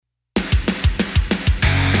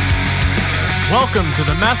Welcome to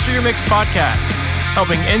the Master Your Mix podcast,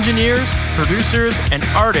 helping engineers, producers, and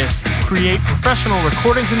artists create professional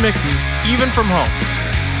recordings and mixes, even from home.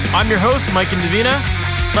 I'm your host, Mike Indovina.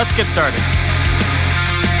 Let's get started.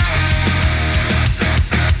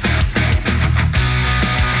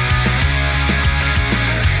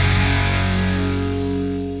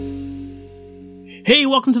 Hey,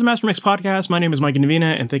 welcome to the Master Mix podcast. My name is Mike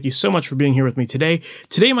Indovina, and thank you so much for being here with me today.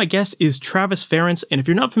 Today, my guest is Travis Ference, and if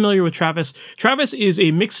you're not familiar with Travis, Travis is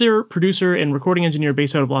a mixer, producer, and recording engineer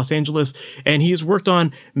based out of Los Angeles, and he has worked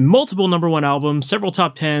on multiple number one albums, several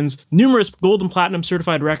top tens, numerous gold and platinum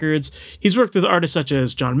certified records. He's worked with artists such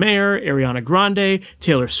as John Mayer, Ariana Grande,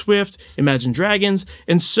 Taylor Swift, Imagine Dragons,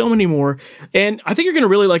 and so many more. And I think you're going to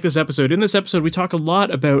really like this episode. In this episode, we talk a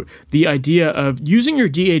lot about the idea of using your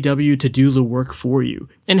DAW to do the work for you,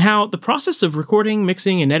 and how the process of recording,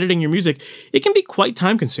 mixing, and editing your music, it can be quite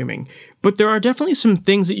time consuming. But there are definitely some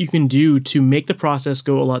things that you can do to make the process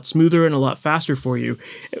go a lot smoother and a lot faster for you.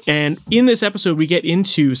 And in this episode, we get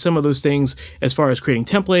into some of those things as far as creating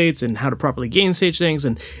templates and how to properly gain stage things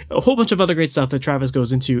and a whole bunch of other great stuff that Travis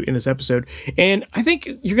goes into in this episode. And I think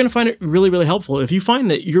you're going to find it really, really helpful. If you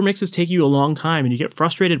find that your mixes take you a long time and you get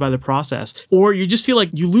frustrated by the process, or you just feel like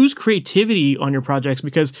you lose creativity on your projects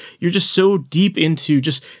because you're just so deep into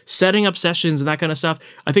just setting up sessions and that kind of stuff,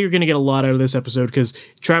 I think you're going to get a lot out of this episode because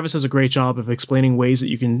Travis has a great job of explaining ways that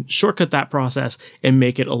you can shortcut that process and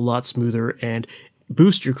make it a lot smoother and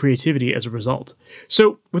boost your creativity as a result.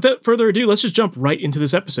 So without further ado, let's just jump right into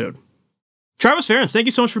this episode. Travis Ference, thank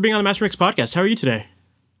you so much for being on the Master Mix podcast. How are you today?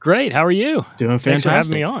 Great. How are you? Doing fantastic. Thanks for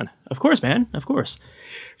having me on. Of course, man. Of course.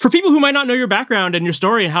 For people who might not know your background and your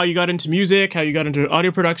story and how you got into music, how you got into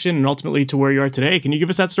audio production, and ultimately to where you are today, can you give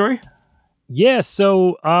us that story? Yeah.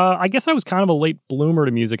 So I guess I was kind of a late bloomer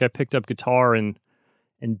to music. I picked up guitar and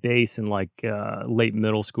bass in late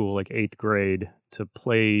middle school, like 8th grade, to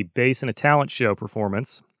play bass in a talent show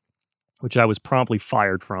performance, which I was promptly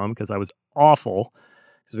fired from because I was awful.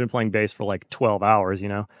 Because I've been playing bass for like 12 hours, you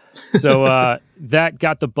know. So that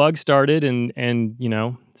got the bug started and you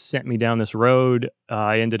know, sent me down this road.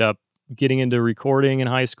 I ended up getting into recording in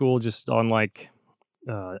high school just on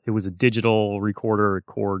it was a digital recorder, a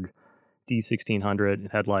Korg D1600.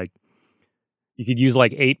 It had you could use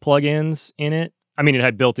 8 plugins in it. I mean, it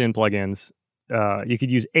had built-in plugins. You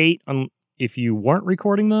could use 8 if you weren't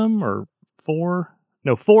recording them, or 4.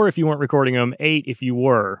 No, 4 if you weren't recording them, 8 if you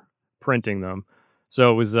were printing them.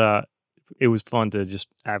 So it was fun to just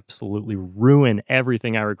absolutely ruin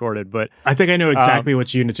everything I recorded. But I think I know exactly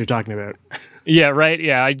which units you're talking about. Yeah, right.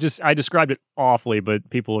 Yeah, I described it awfully, but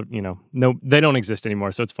people, they don't exist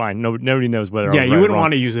anymore, so it's fine. Nobody knows whether. Yeah, you wouldn't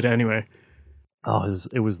want to use it anyway. Oh,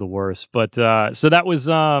 it was the worst. But so that was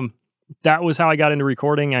how I got into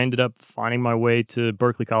recording. I ended up finding my way to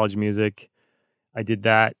Berklee College of Music. I did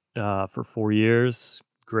that for 4 years.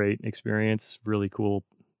 Great experience. Really cool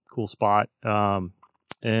spot.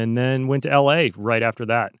 And then went to LA right after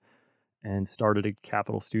that and started at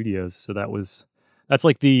Capitol Studios. So that's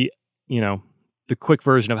like the quick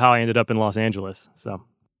version of how I ended up in Los Angeles. So.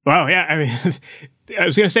 Wow. Yeah. I mean, I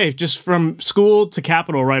was going to say, just from school to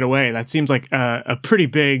Capitol right away, that seems like a pretty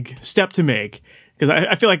big step to make. Because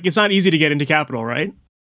I feel like it's not easy to get into Capitol, right?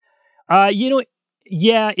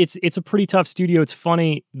 Yeah, it's a pretty tough studio. It's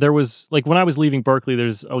funny. There was when I was leaving Berklee,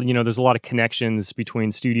 there's a lot of connections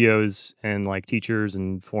between studios and teachers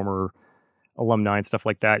and former alumni and stuff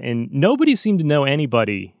like that. And nobody seemed to know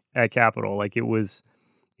anybody at Capitol. It was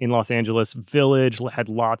in Los Angeles. Village had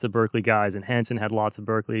lots of Berklee guys, and Henson had lots of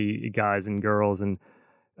Berklee guys and girls, and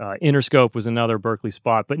Interscope was another Berklee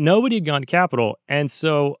spot. But nobody had gone to Capitol, and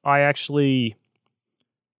so I actually.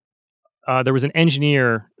 There was an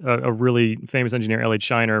engineer, a really famous engineer, Elliot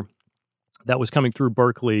Shiner, that was coming through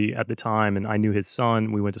Berklee at the time, and I knew his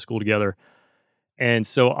son. We went to school together. And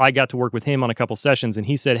so I got to work with him on a couple sessions, and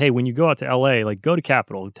he said, hey, when you go out to LA, go to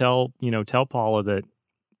Capitol. Tell Paula that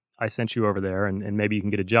I sent you over there, and maybe you can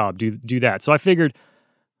get a job. Do that. So I figured,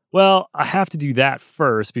 well, I have to do that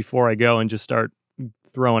first before I go and just start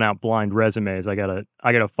throwing out blind resumes. I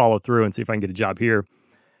gotta follow through and see if I can get a job here.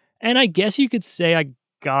 And I guess you could say I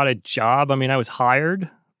got a job. I mean, I was hired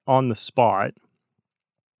on the spot,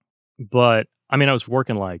 but I mean, I was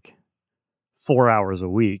working 4 hours a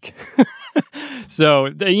week. So,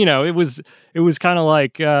 it was kind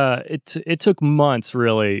of it took months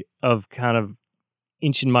really of kind of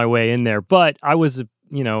inching my way in there, but I was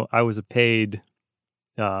a paid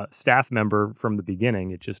staff member from the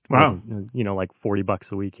beginning. It just wasn't,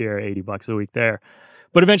 $40 a week here, $80 a week there,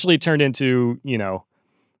 but eventually it turned into,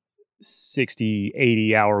 60,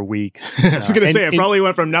 80 hour weeks. I was going to say, it probably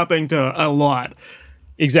went from nothing to a lot.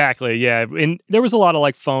 Exactly, yeah, and there was a lot of,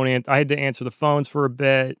 like, I had to answer the phones for a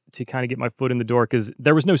bit to kinda get my foot in the door because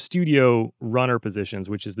there was no studio runner positions,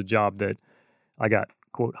 which is the job that I got,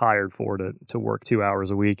 quote, "hired for" to work 2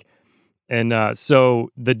 hours a week, and,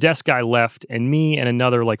 so the desk guy left, and me and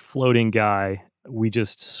another, like, floating guy, we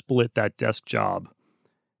just split that desk job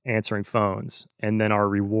answering phones, and then our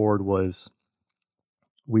reward was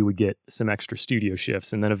we would get some extra studio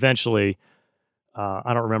shifts, and then eventually,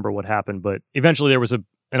 I don't remember what happened, but eventually there was an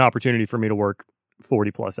opportunity for me to work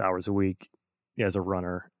 40 plus hours a week as a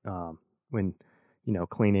runner, when,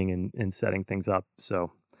 cleaning and setting things up.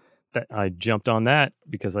 So that I jumped on that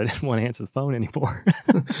because I didn't want to answer the phone anymore.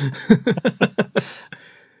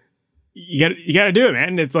 You got to do it,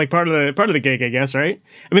 man. It's like part of the gig, I guess, right?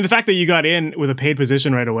 I mean, the fact that you got in with a paid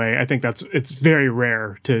position right away, I think it's very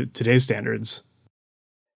rare to today's standards.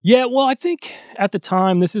 Yeah, well, I think at the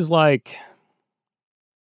time, this is like,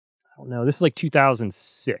 I don't know, this is like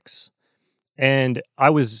 2006. And I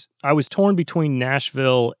was torn between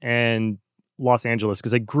Nashville and Los Angeles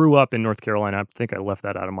because I grew up in North Carolina. I think I left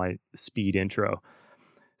that out of my speed intro.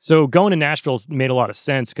 So going to Nashville made a lot of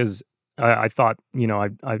sense because I thought,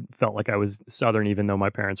 I felt like I was Southern, even though my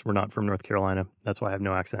parents were not from North Carolina. That's why I have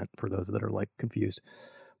no accent for those that are like confused.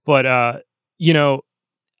 But,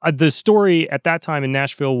 the story at that time in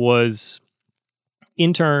Nashville was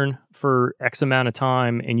intern for X amount of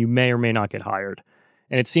time and you may or may not get hired.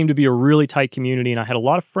 And it seemed to be a really tight community. And I had a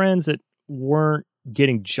lot of friends that weren't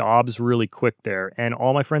getting jobs really quick there. And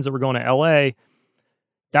all my friends that were going to LA,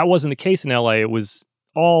 that wasn't the case in LA. It was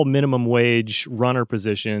all minimum wage runner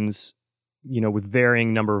positions, with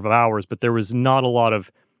varying number of hours, but there was not a lot of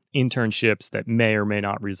internships that may or may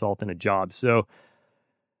not result in a job. So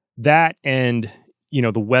that and,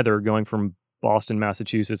 the weather going from Boston,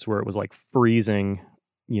 Massachusetts, where it was like freezing,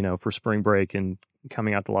 for spring break and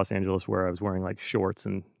coming out to Los Angeles where I was wearing like shorts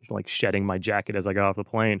and like shedding my jacket as I got off the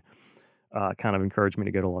plane, kind of encouraged me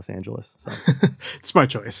to go to Los Angeles. So it's my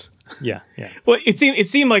choice. Yeah. Well, it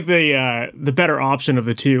seemed like the better option of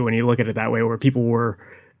the two when you look at it that way, where people were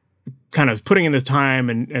kind of putting in the time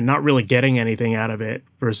and not really getting anything out of it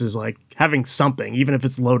versus like having something, even if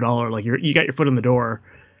it's low dollar, like you got your foot in the door.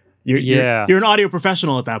 You're an audio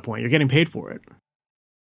professional at that point. You're getting paid for it.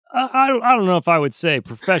 I don't know if I would say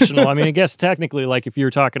professional. I mean, I guess technically, like if you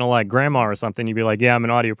were talking to like grandma or something, you'd be like, yeah, I'm an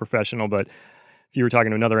audio professional. But if you were talking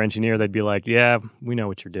to another engineer, they'd be like, yeah, we know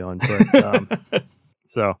what you're doing. But,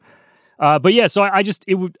 so I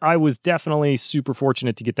was definitely super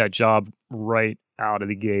fortunate to get that job right out of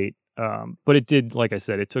the gate. But it did, like I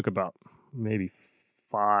said, it took about maybe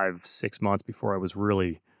 5-6 months before I was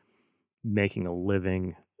really making a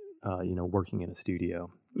living, working in a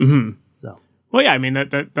studio. Mm-hmm. So. Well, yeah, I mean,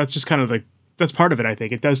 that's just kind of like, that's part of it, I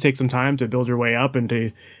think. It does take some time to build your way up and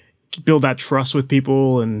to build that trust with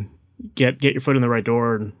people and get your foot in the right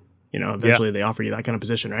door. And, eventually they offer you that kind of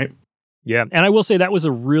position, right? Yeah. And I will say that was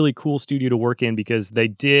a really cool studio to work in because we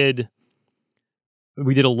did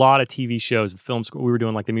a lot of TV shows, film score. We were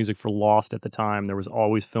doing like the music for Lost at the time. There was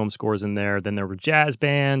always film scores in there. Then there were jazz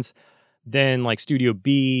bands. Then like Studio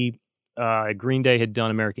B, Green Day had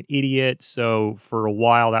done American Idiot, so for a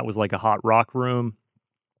while that was like a hot rock room.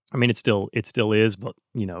 I mean, it still is, but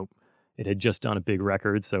it had just done a big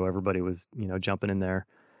record, so everybody was jumping in there.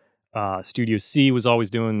 Studio C was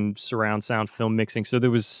always doing surround sound film mixing, so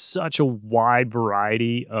there was such a wide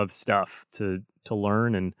variety of stuff to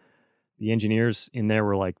learn, and the engineers in there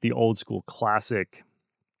were like the old school classic,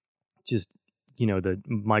 just the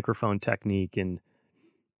microphone technique and.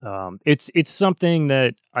 It's something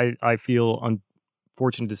that I feel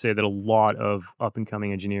unfortunate to say that a lot of up and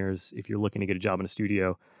coming engineers, if you're looking to get a job in a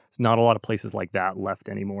studio, it's not a lot of places like that left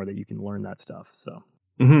anymore that you can learn that stuff. So,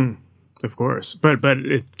 of course, but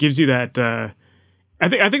it gives you that. I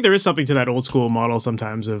think there is something to that old school model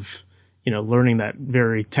sometimes of learning that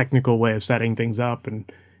very technical way of setting things up,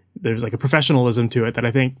 and there's like a professionalism to it that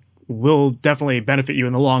I think will definitely benefit you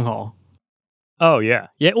in the long haul. Oh yeah.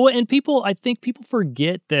 Yeah. Well, and I think people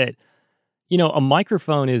forget that, a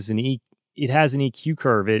microphone is it has an EQ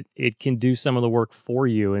curve. It can do some of the work for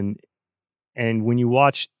you. And when you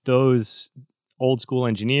watch those old school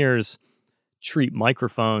engineers treat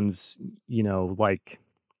microphones, like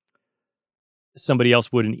somebody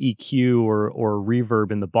else would an EQ or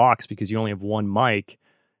reverb in the box because you only have one mic.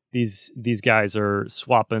 These guys are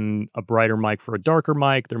swapping a brighter mic for a darker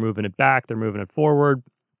mic. They're moving it back. They're moving it forward.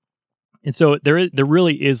 And so there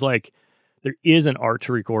really is there is an art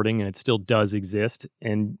to recording, and it still does exist.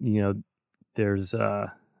 And there's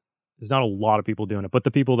not a lot of people doing it, but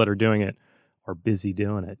the people that are doing it are busy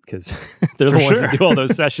doing it because they're the ones that do all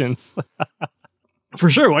those sessions. For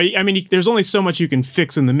sure. Well, I mean, there's only so much you can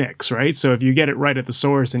fix in the mix, right? So if you get it right at the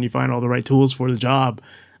source and you find all the right tools for the job,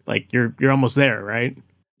 like you're almost there, right?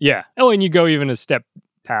 Yeah. Oh, and you go even a step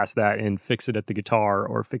past that and fix it at the guitar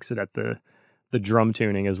or fix it at the drum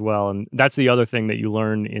tuning as well. And that's the other thing that you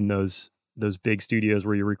learn in those big studios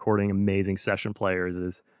where you're recording amazing session players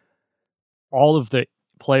is all of the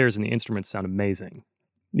players and the instruments sound amazing.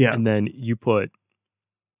 Yeah. And then you put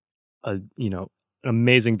an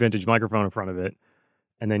amazing vintage microphone in front of it,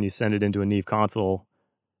 and then you send it into a Neve console,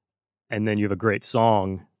 and then you have a great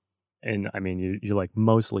song. And I mean, you're like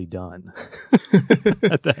mostly done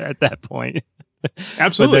at that point.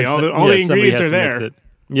 Absolutely. All the ingredients are there.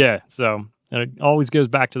 Yeah. So and it always goes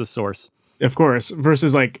back to the source. Of course.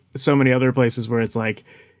 Versus like so many other places where it's like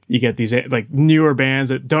you get these like newer bands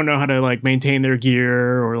that don't know how to like maintain their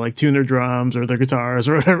gear or like tune their drums or their guitars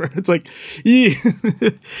or whatever. It's like,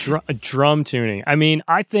 drum tuning. I mean,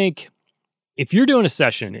 I think if you're doing a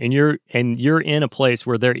session and you're in a place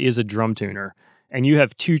where there is a drum tuner and you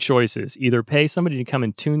have two choices, either pay somebody to come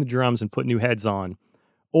and tune the drums and put new heads on,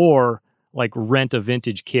 or like rent a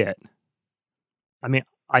vintage kit. I mean,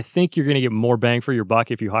 I think you're going to get more bang for your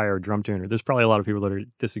buck if you hire a drum tuner. There's probably a lot of people that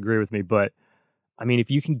disagree with me, but I mean,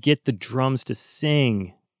 if you can get the drums to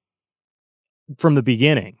sing from the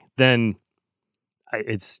beginning, then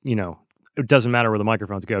it doesn't matter where the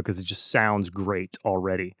microphones go because it just sounds great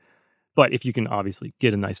already. But if you can obviously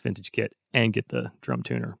get a nice vintage kit and get the drum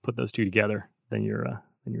tuner, put those two together, then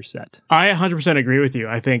you're set. I 100% agree with you.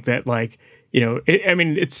 I think that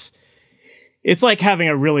it's like having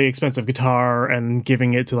a really expensive guitar and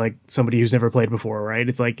giving it to like somebody who's never played before, right?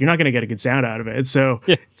 It's like you're not going to get a good sound out of it. So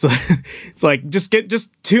yeah. it's like just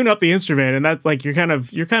tune up the instrument, and that's like you're kind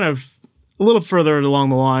of a little further along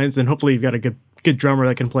the lines, and hopefully you've got a good drummer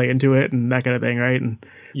that can play into it and that kind of thing, right? And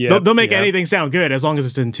they'll make anything sound good as long as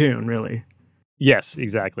it's in tune, really. Yes,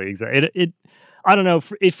 exactly. It I don't know.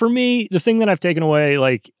 For me, the thing that I've taken away,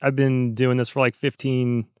 like I've been doing this for like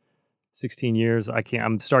 15, 16 years.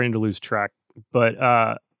 I'm starting to lose track. But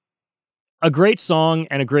a great song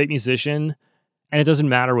and a great musician, and it doesn't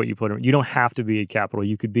matter what you put in. You don't have to be at Capitol.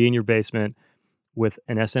 You could be in your basement with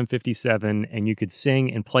an SM57 and you could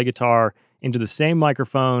sing and play guitar into the same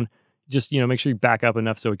microphone. Just, make sure you back up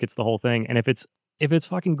enough so it gets the whole thing. And if it's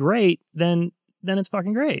fucking great, then it's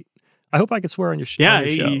fucking great. I hope I could swear on your show. Yeah,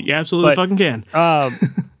 you absolutely fucking can.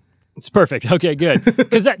 It's perfect. Okay, good.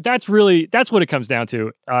 Because that's what it comes down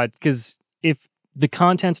to. Because if the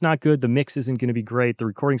content's not good, the mix isn't going to be great, the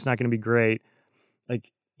recording's not going to be great.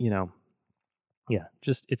 Like,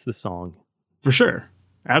 just it's the song. For sure.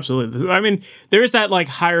 Absolutely. I mean, there is that like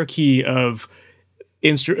hierarchy of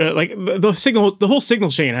like the whole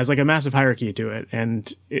signal chain has like a massive hierarchy to it,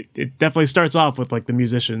 and it definitely starts off with like the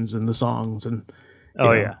musicians and the songs and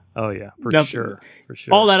yeah, for sure.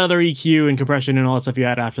 All that other EQ and compression and all that stuff you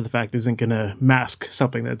add after the fact isn't going to mask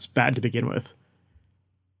something that's bad to begin with.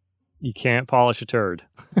 You can't polish a turd.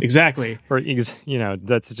 Exactly.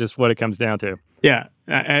 That's just what it comes down to. Yeah.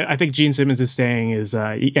 I think Gene Simmons is saying is,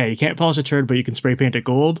 you can't polish a turd, but you can spray paint it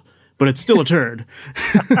gold, but it's still a turd.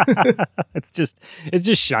 It's just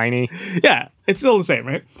shiny. Yeah. It's still the same,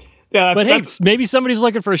 right? Yeah. Maybe somebody's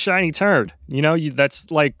looking for a shiny turd. That's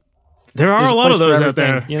like, there are a lot of those out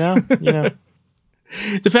there.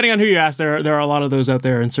 Depending on who you ask, there are a lot of those out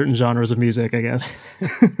there in certain genres of music, I guess.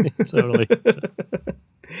 Totally.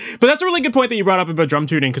 But that's a really good point that you brought up about drum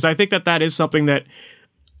tuning, because I think that is something that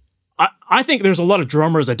I think there's a lot of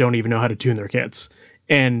drummers that don't even know how to tune their kits.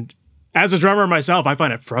 And as a drummer myself, I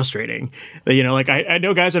find it frustrating that, I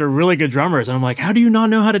know guys that are really good drummers, and I'm like, how do you not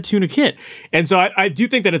know how to tune a kit? And so I do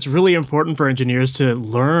think that it's really important for engineers to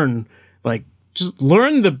learn, just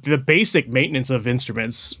learn the basic maintenance of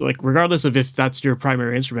instruments, like regardless of if that's your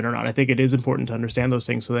primary instrument or not. I think it is important to understand those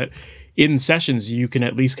things so that in sessions you can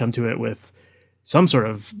at least come to it with some sort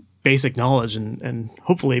of basic knowledge and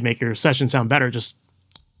hopefully make your session sound better just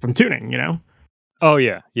from tuning, Oh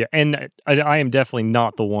yeah. Yeah. And I am definitely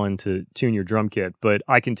not the one to tune your drum kit, but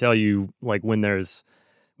I can tell you, like, when there's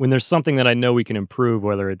something that I know we can improve,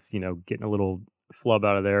 whether it's, getting a little flub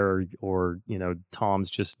out of there or Tom's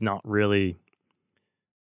just not really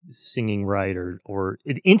singing right or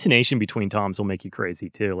intonation between toms will make you crazy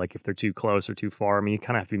too. Like if they're too close or too far. I mean, you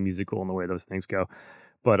kind of have to be musical in the way those things go.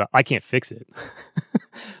 But I can't fix it.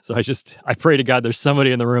 So I pray to God there's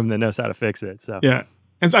somebody in the room that knows how to fix it. So yeah.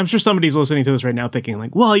 And I'm sure somebody's listening to this right now thinking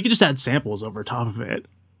like, well, you could just add samples over top of it.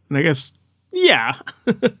 And I guess, yeah.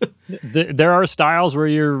 There are styles where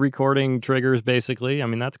you're recording triggers basically. I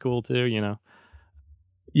mean, that's cool too,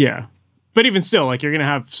 Yeah. But even still, like you're gonna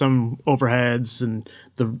have some overheads, and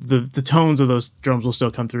the tones of those drums will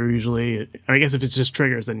still come through usually. I guess if it's just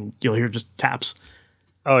triggers, then you'll hear just taps.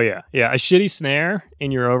 Oh yeah, yeah. A shitty snare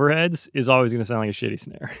in your overheads is always going to sound like a shitty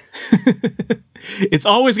snare. It's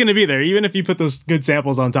always going to be there, even if you put those good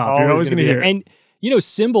samples on top. You're always going to hear it. And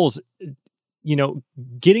cymbals.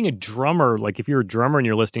 Getting a drummer, like if you're a drummer and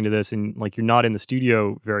you're listening to this, and like you're not in the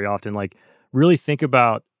studio very often, like really think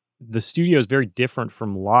about the studio is very different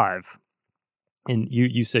from live. And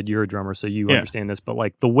you said you're a drummer, so you understand this, but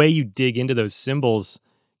like the way you dig into those cymbals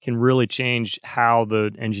can really change how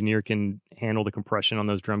the engineer can handle the compression on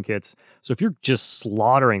those drum kits. So if you're just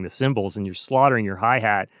slaughtering the cymbals and you're slaughtering your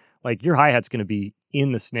hi-hat, like your hi-hat's going to be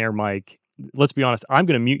in the snare mic. Let's be honest, I'm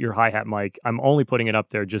going to mute your hi-hat mic. I'm only putting it up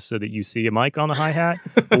there just so that you see a mic on the hi-hat,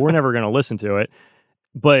 but we're never going to listen to it.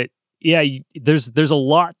 But yeah, there's a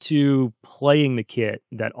lot to playing the kit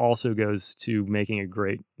that also goes to making a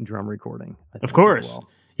great drum recording. Of course. Well.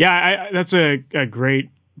 Yeah, that's a great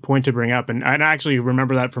point to bring up, and I actually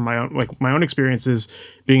remember that from my own experiences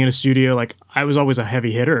being in a studio. Like I was always a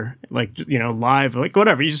heavy hitter, like live, like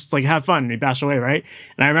whatever, you just like have fun and you bash away, right?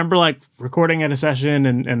 And I remember like recording at a session,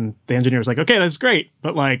 and the engineer was like, okay, that's great,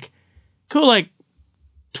 but like cool, like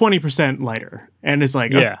 20% lighter. And it's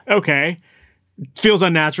like, yeah, okay, feels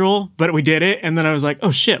unnatural, but we did it. And then I was like, oh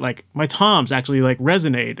shit, like my toms actually like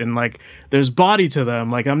resonate, and like there's body to them,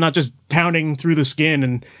 like I'm not just pounding through the skin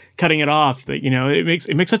and cutting it off. That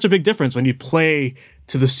it makes such a big difference when you play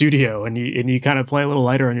to the studio and you kind of play a little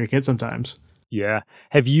lighter on your kit sometimes. Yeah.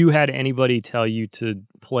 Have you had anybody tell you to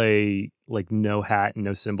play like no hat and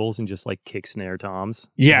no cymbals and just like kick snare toms?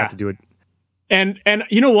 Yeah. You have to do it. And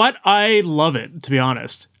you know what? I love it, to be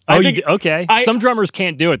honest. Okay. Some drummers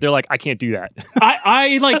can't do it. They're like, I can't do that.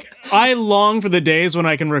 I long for the days when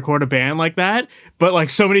I can record a band like that, but like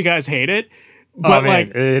so many guys hate it. But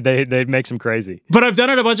like they make some crazy. But I've done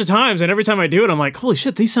it a bunch of times, and every time I do it, I'm like, holy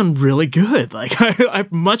shit, these sound really good. Like I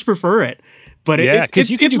much prefer it. But because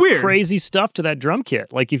you can do weird. Crazy stuff to that drum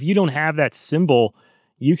kit. Like if you don't have that cymbal,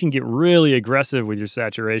 you can get really aggressive with your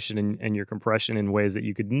saturation and your compression in ways that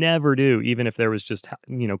you could never do, even if there was just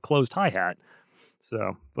closed hi-hat.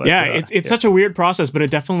 So, but it's such a weird process, but it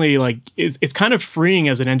definitely like it's kind of freeing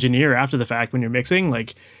as an engineer after the fact when you're mixing.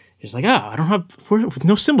 Like you're just like, I don't have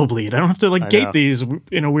no cymbal bleed. I don't have to like gate these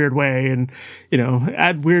in a weird way and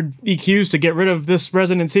add weird EQs to get rid of this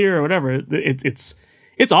resonance here or whatever. It's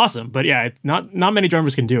awesome, but yeah, not many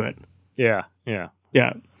drummers can do it. Yeah.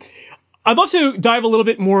 I'd love to dive a little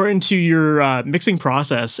bit more into your mixing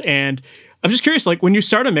process, and I'm just curious, like when you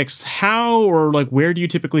start a mix, how or like where do you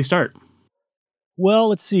typically start? Well,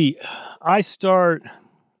 let's see. I start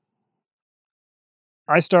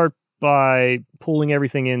by pulling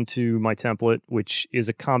everything into my template, which is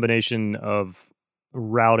a combination of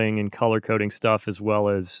routing and color coding stuff, as well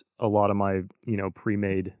as a lot of my,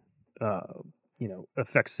 pre-made,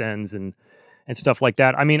 effect sends and stuff like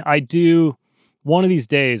that. I mean, I do one of these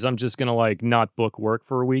days, I'm just going to like not book work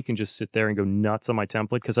for a week and just sit there and go nuts on my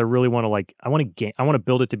template. Cause I really want to I want to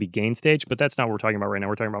build it to be gain stage, but that's not what we're talking about right now.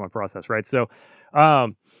 We're talking about my process. Right. So,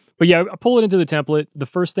 but yeah, I pull it into the template. The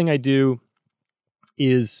first thing I do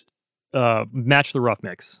is, match the rough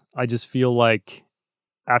mix. I just feel like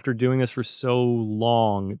after doing this for so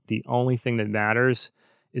long, the only thing that matters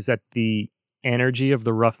is that the energy of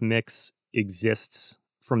the rough mix exists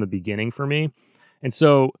from the beginning for me. And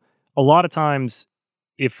so a lot of times,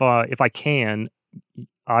 if I can,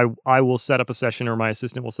 I will set up a session, or my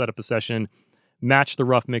assistant will set up a session, match the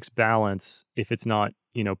rough mix balance if it's not,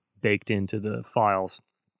 baked into the files,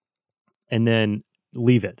 and then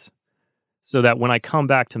leave it. So that when I come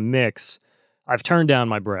back to mix, I've turned down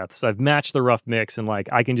my breaths, I've matched the rough mix, and like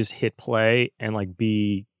I can just hit play and like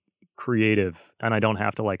be creative, and I don't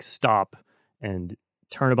have to like stop and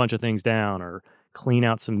turn a bunch of things down or clean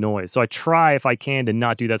out some noise. So I try, if I can, to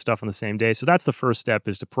not do that stuff on the same day. So that's the first step,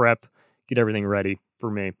 is to prep, get everything ready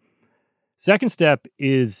for me. Second step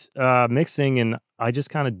is mixing, and I just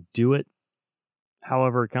kind of do it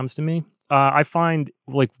however it comes to me. I find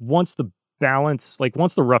like once the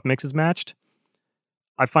rough mix is matched,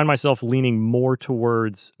 I find myself leaning more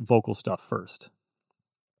towards vocal stuff first,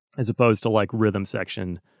 as opposed to like rhythm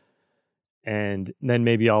section. And then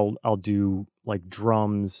maybe I'll do like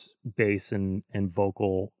drums, bass, and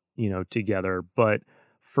vocal, together. But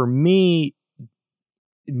for me,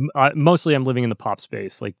 mostly I'm living in the pop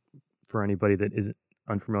space, like for anybody that isn't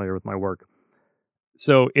unfamiliar with my work.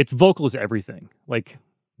 So it's vocal is everything. Like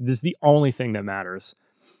this is the only thing that matters,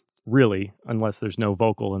 really, unless there's no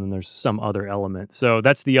vocal and then there's some other element. So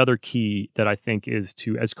that's the other key that I think is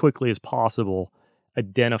to, as quickly as possible,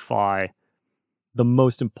 identify the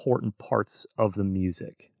most important parts of the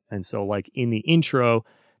music. And so like in the intro,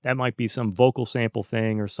 that might be some vocal sample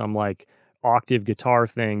thing or some like octave guitar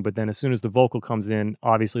thing. But then as soon as the vocal comes in,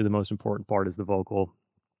 obviously the most important part is the vocal.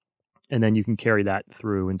 And then you can carry that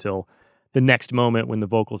through until the next moment when the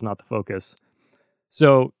vocal's not the focus.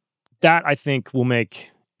 So that I think will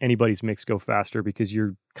make anybody's mix go faster, because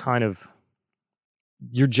your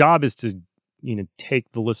job is to,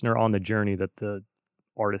 take the listener on the journey that the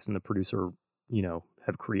artist and the producer,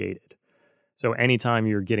 have created. So anytime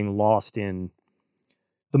you're getting lost in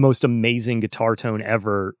the most amazing guitar tone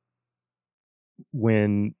ever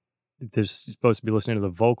when they're supposed to be listening to the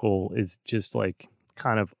vocal is just like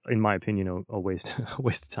kind of, in my opinion, a waste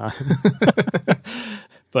of time.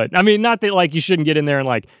 But I mean, not that like you shouldn't get in there and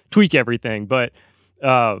like tweak everything, but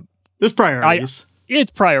there's priorities. It's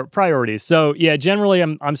priorities. So yeah, generally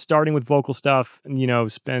I'm starting with vocal stuff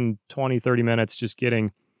and, spend 20, 30 minutes just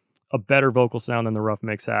getting a better vocal sound than the rough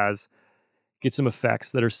mix has. Get some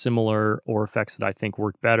effects that are similar or effects that I think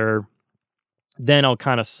work better. Then I'll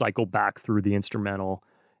kind of cycle back through the instrumental.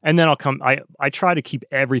 And then I try to keep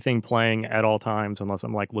everything playing at all times unless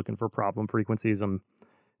I'm like looking for problem frequencies.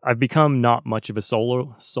 I've become not much of a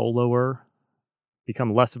soloer,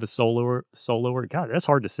 become less of a soloer. God, that's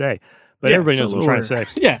hard to say. But everybody knows what I'm trying to say.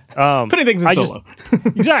 Yeah. Putting things in solo.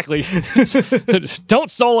 Exactly. Don't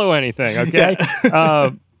solo anything, okay?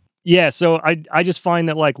 Yeah. So I just find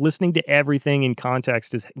that like listening to everything in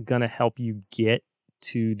context is going to help you get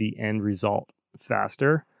to the end result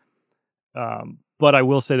faster. But I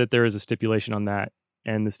will say that there is a stipulation on that.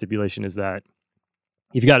 And the stipulation is that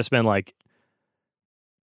you've got to spend like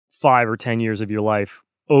 5 or 10 years of your life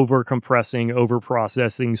over compressing, over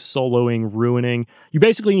processing, soloing, ruining. You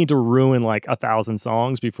basically need to ruin like 1,000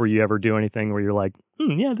 songs before you ever do anything where you're like,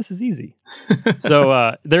 yeah, this is easy.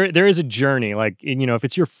 So there is a journey. Like, if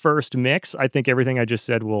it's your first mix, I think everything I just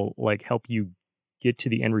said will like help you get to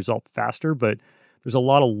the end result faster. But there's a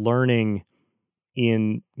lot of learning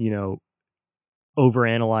in,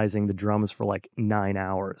 overanalyzing the drums for like 9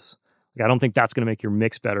 hours. Like, I don't think that's going to make your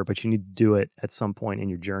mix better, but you need to do it at some point in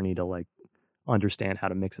your journey to like understand how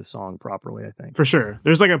to mix a song properly, I think. For sure.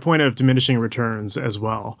 There's like a point of diminishing returns as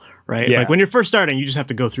well, right? Yeah. Like when you're first starting, you just have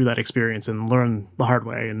to go through that experience and learn the hard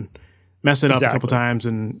way and mess it up a couple times,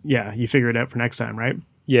 and you figure it out for next time, right?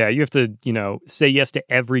 Yeah, you have to, say yes to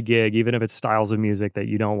every gig, even if it's styles of music that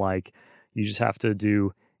you don't like. You just have to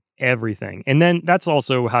do everything. And then that's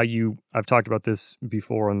also how I've talked about this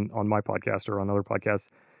before on my podcast or on other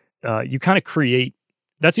podcasts. You kind of create,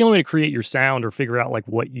 that's the only way to create your sound or figure out like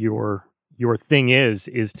what your thing is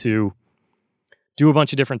to do a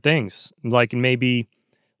bunch of different things. Like, and maybe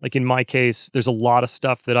like in my case, there's a lot of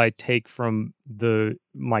stuff that I take from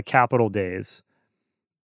my Capitol days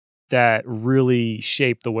that really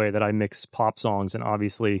shape the way that I mix pop songs. And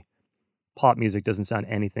obviously pop music doesn't sound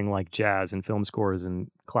anything like jazz and film scores and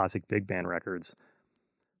classic big band records.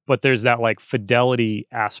 But there's that like fidelity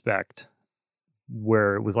aspect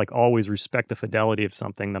where it was like always respect the fidelity of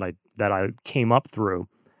something that I came up through.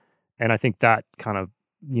 And I think that kind of,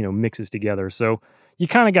 mixes together. So you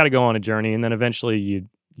kind of got to go on a journey, and then eventually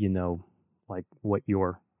you know like what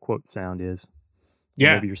your quote sound is.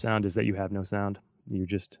 Yeah. Maybe your sound is that you have no sound. You're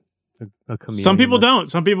just a chameleon. Some people don't.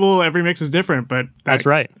 Some people, every mix is different, but that's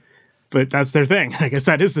right. But that's their thing. I guess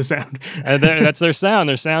that is the sound. That's their sound.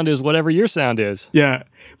 Their sound is whatever your sound is. Yeah.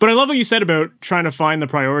 But I love what you said about trying to find the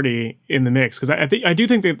priority in the mix, because I do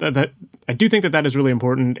think that is really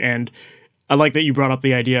important. And I like that you brought up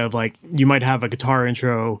the idea of like you might have a guitar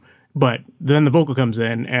intro, but then the vocal comes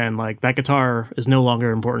in and like that guitar is no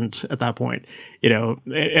longer important at that point.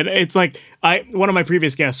 It's like one of my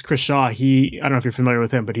previous guests, Chris Shaw, I don't know if you're familiar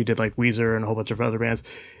with him, but he did like Weezer and a whole bunch of other bands.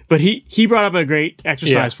 But he brought up a great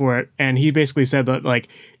exercise for it, and he basically said that like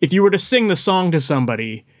if you were to sing the song to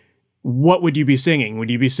somebody, what would you be singing? Would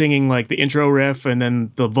you be singing like the intro riff and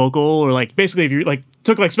then the vocal, or like basically if you like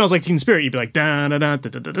took like Smells Like Teen Spirit, you'd be like da da da da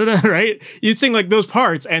da da da, right? You'd sing like those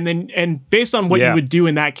parts, and based on what you would do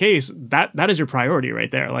in that case, that is your priority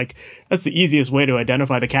right there. Like that's the easiest way to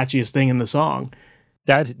identify the catchiest thing in the song.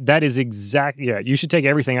 That is exactly, yeah. You should take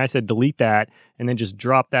everything I said, delete that, and then just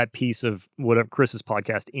drop that piece of whatever Chris's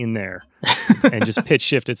podcast in there, and just pitch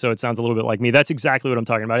shift it so it sounds a little bit like me. That's exactly what I'm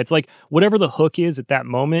talking about. It's like whatever the hook is at that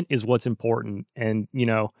moment is what's important. And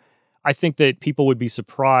I think that people would be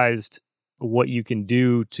surprised what you can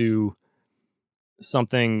do to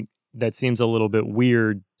something that seems a little bit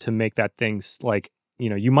weird to make that thing like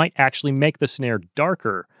you might actually make the snare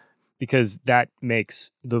darker, because that makes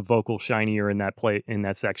the vocal shinier in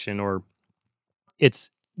that section, or it's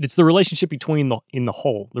the relationship in the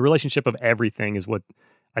whole. The relationship of everything is what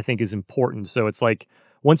I think is important. So it's like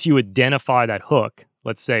once you identify that hook,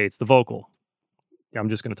 let's say it's the vocal. I'm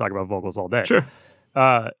just going to talk about vocals all day. Sure.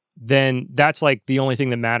 Then that's like the only thing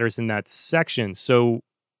that matters in that section. So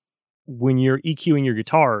when you're EQing your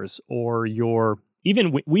guitars, or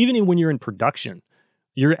even when you're in production,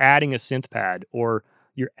 you're adding a synth pad or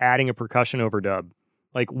you're adding a percussion overdub.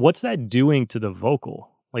 Like, what's that doing to the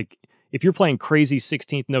vocal? Like, if you're playing crazy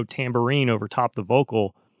 16th note tambourine over top the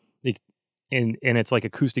vocal, like, and it's like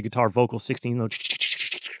acoustic guitar vocal 16th note,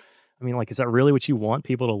 I mean, like, is that really what you want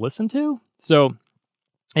people to listen to? So,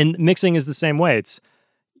 and mixing is the same way. It's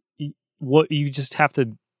what you just have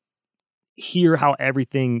to hear how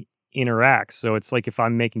everything interacts. So it's like if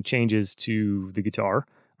I'm making changes to the guitar,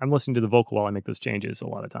 I'm listening to the vocal while I make those changes a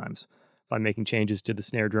lot of times. If I'm making changes to the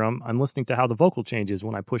snare drum, I'm listening to how the vocal changes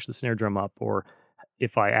when I push the snare drum up, or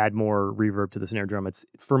if I add more reverb to the snare drum. It's,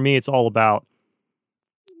 for me, it's all about,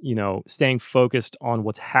 staying focused on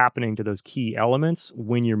what's happening to those key elements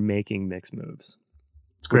when you're making mix moves.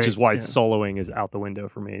 Which is why soloing is out the window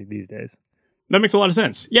for me these days. That makes a lot of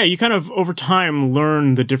sense. Yeah, you kind of over time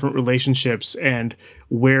learn the different relationships and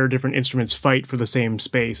where different instruments fight for the same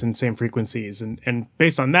space and same frequencies. And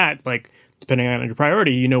based on that, like, depending on your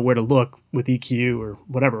priority, you know where to look with EQ or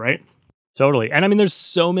whatever, right? Totally. And I mean, there's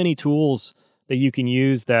so many tools that you can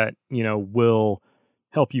use that, will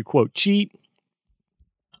help you, quote, cheat.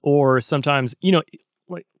 Or sometimes,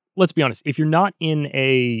 like, let's be honest, if you're not in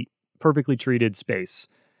a perfectly treated space,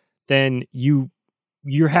 then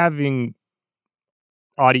you're having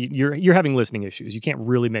you're having listening issues. You can't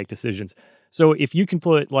really make decisions. So if you can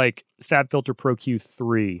put like FabFilter Pro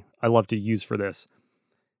Q3, I love to use for this.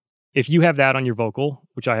 If you have that on your vocal,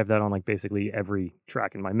 which I have that on like basically every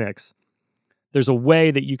track in my mix, there's a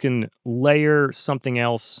way that you can layer something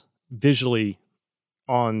else visually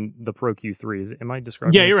on the Pro Q3. Am I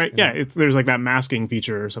describing Yeah, this? you're right. Yeah, there's like that masking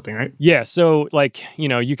feature or something, right? Yeah, so like,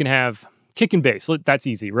 you can have kick and bass. That's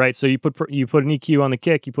easy, right? So you put an EQ on the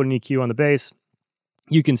kick, you put an EQ on the bass.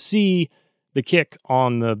 You can see the kick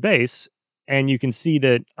on the bass, and you can see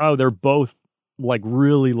that, oh, they're both like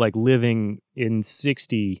really like living in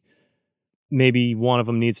 60. Maybe one of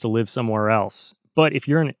them needs to live somewhere else. But if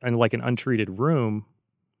you're in like an untreated room,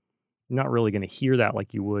 you're not really going to hear that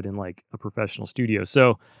like you would in like a professional studio.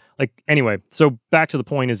 So like, anyway, so back to the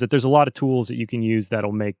point is that there's a lot of tools that you can use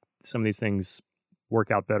that'll make some of these things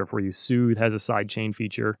work out better for you. Soothe has a sidechain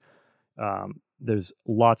feature. There's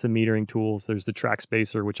lots of metering tools. There's the Track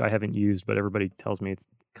Spacer, which I haven't used, but everybody tells me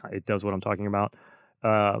it does what I'm talking about.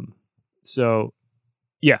 So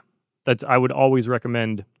yeah, I would always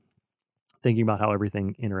recommend thinking about how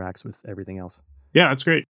everything interacts with everything else. Yeah, that's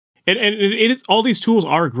great. And it is, all these tools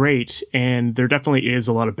are great, and there definitely is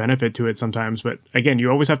a lot of benefit to it sometimes. But again, you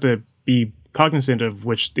always have to be cognizant of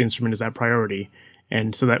which instrument is that priority,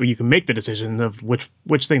 and so that you can make the decision of which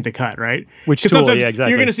thing to cut, right? Which tool, yeah,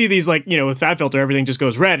 exactly. You're going to see these, like, with FabFilter, everything just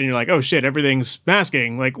goes red, and you're like, oh shit, everything's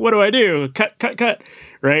masking. Like, what do I do? Cut,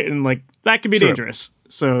 right? And like, that can be dangerous.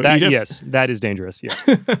 So yes, that is dangerous. Yeah.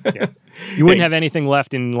 Yeah. You wouldn't have anything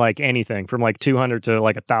left in like anything from like 200 to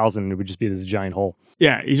like 1,000. It would just be this giant hole.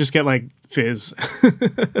 Yeah, you just get like fizz.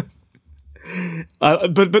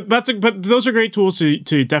 But those are great tools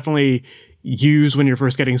to definitely use when you're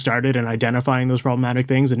first getting started and identifying those problematic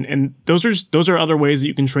things. And those are other ways that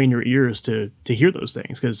you can train your ears to hear those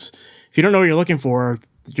things. Because if you don't know what you're looking for,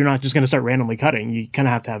 you're not just going to start randomly cutting. You kind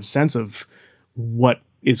of have to have a sense of what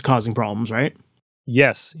is causing problems, right?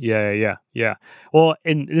 Yes. Yeah. Well,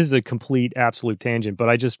 and this is a complete, absolute tangent, but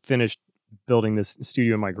I just finished building this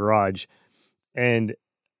studio in my garage, and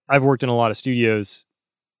I've worked in a lot of studios,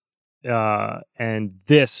 and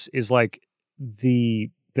this is like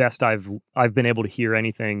the best I've been able to hear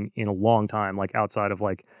anything in a long time, like outside of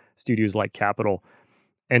like studios like Capitol.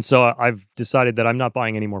 And so I've decided that I'm not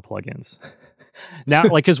buying any more plugins now,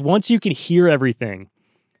 like, because once you can hear everything,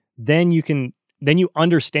 then you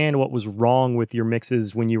understand what was wrong with your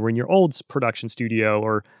mixes when you were in your old production studio,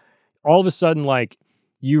 or all of a sudden, like,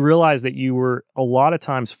 you realize that you were a lot of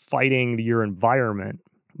times fighting your environment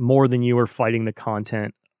more than you were fighting the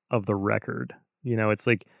content of the record. It's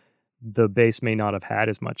like the bass may not have had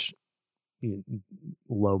as much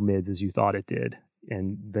low mids as you thought it did.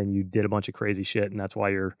 And then you did a bunch of crazy shit, and that's why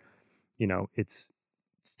you're, it's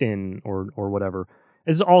thin or whatever.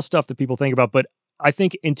 This is all stuff that people think about, but I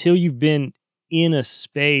think until you've been in a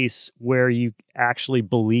space where you actually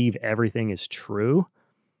believe everything is true,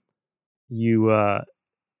 you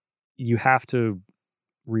have to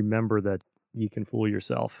remember that you can fool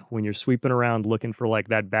yourself. When you're sweeping around looking for like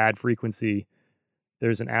that bad frequency,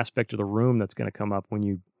 there's an aspect of the room that's going to come up when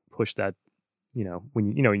you push that,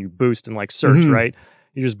 when you boost and like search, right?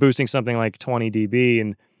 you're just boosting something like 20 dB,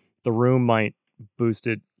 and the room might boost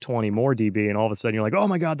it 20 more dB, and all of a sudden you're like, oh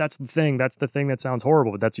my god, that's the thing that sounds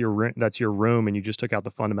horrible, but that's your room, and you just took out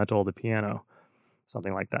the fundamental of the piano,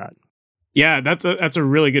 something like that. Yeah, that's a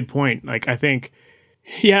really good point. Like, I think,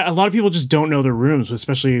 yeah, a lot of people just don't know their rooms,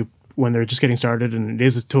 especially when they're just getting started, and it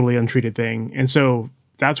is a totally untreated thing. And so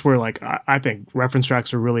that's where, like, I think reference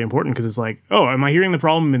tracks are really important, because it's like, oh, am I hearing the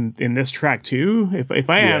problem in this track too? If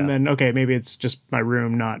I am, then okay, maybe it's just my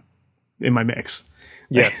room, not in my mix.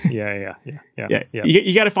 Yes. Yeah.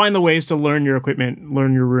 You got to find the ways to learn your equipment,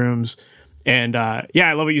 learn your rooms. And yeah,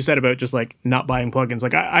 I love what you said about just like not buying plugins.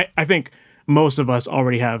 Like, I think most of us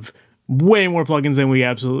already have way more plugins than we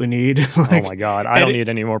absolutely need. Like, oh my god, I don't need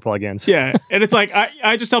any more plugins. Yeah, and it's like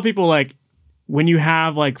I just tell people, like, when you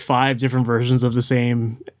have like 5 different versions of the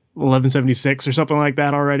same 1176 or something like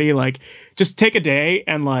that already, like, just take a day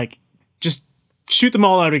and like just shoot them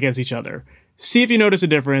all out against each other. See if you notice a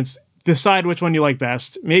difference. Decide which one you like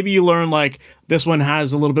best. Maybe you learn like this one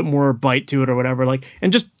has a little bit more bite to it or whatever. Like,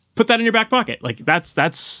 and just put that in your back pocket. Like, that's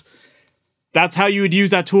how you would use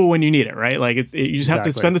that tool when you need it, right? Like, you just have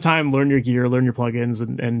to spend the time, learn your gear, learn your plugins,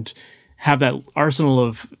 and have that arsenal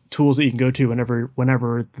of tools that you can go to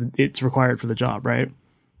whenever it's required for the job, right?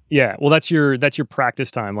 Yeah, well, that's your practice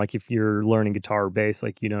time. Like, if you're learning guitar or bass,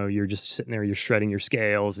 like, you know, you're just sitting there, you're shredding your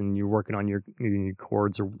scales, and you're working on your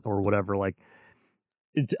chords or whatever. Like,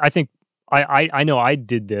 I think I know I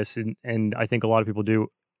did this, and I think a lot of people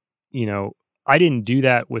do. You know, I didn't do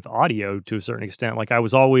that with audio to a certain extent. Like, I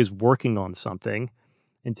was always working on something,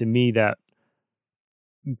 and to me that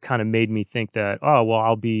kind of made me think that, oh well,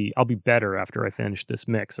 I'll be better after I finish this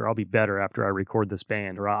mix, or I'll be better after I record this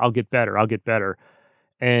band, or I'll get better.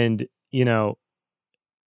 And you know,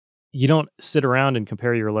 you don't sit around and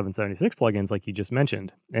compare your 1176 plugins like you just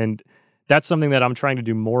mentioned, and that's something that I'm trying to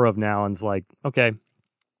do more of now. And it's like, okay,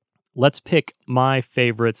 let's pick my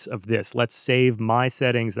favorites of this. Let's save my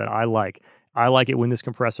settings that I like. I like it when this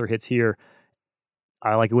compressor hits here.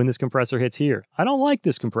 I like it when this compressor hits here. I don't like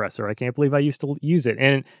this compressor. I can't believe I used to use it.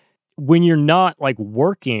 And when you're not like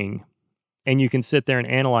working and you can sit there and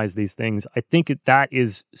analyze these things, I think that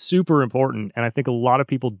is super important. And I think a lot of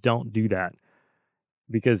people don't do that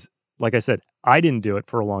because, like I said, I didn't do it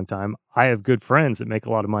for a long time. I have good friends that make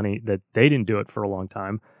a lot of money that they didn't do it for a long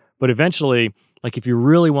time. But eventually, like, if you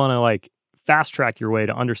really want to like fast track your way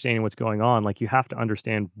to understanding what's going on, like, you have to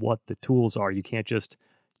understand what the tools are. You can't just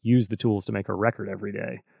use the tools to make a record every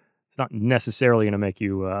day. It's not necessarily going to make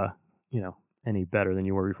you, any better than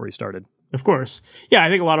you were before you started. Of course. Yeah, I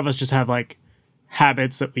think a lot of us just have like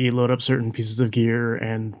habits that we load up certain pieces of gear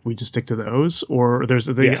and we just stick to those. Or there's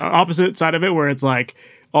the opposite side of it where it's like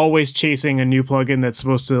always chasing a new plugin that's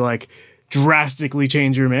supposed to like drastically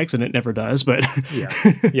change your mix, and it never does. But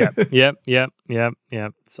Yep.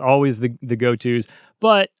 It's always the go-tos.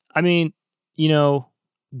 But I mean, you know,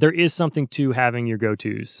 there is something to having your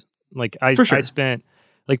go-tos. Like I spent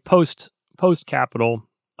like post Capitol,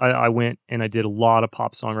 I went and I did a lot of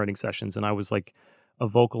pop songwriting sessions, and I was like a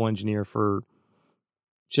vocal engineer for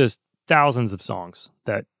just thousands of songs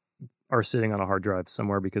that are sitting on a hard drive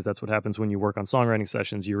somewhere, because that's what happens when you work on songwriting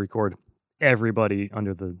sessions. You record everybody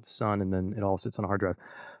under the sun, and then it all sits on a hard drive.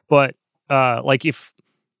 But like, if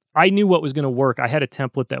I knew what was going to work, I had a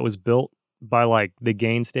template that was built by like the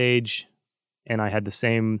gain stage, and I had the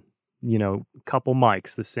same, you know, couple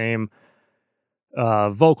mics, the same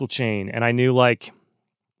vocal chain, and I knew like,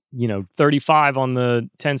 you know, 35 on the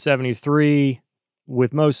 1073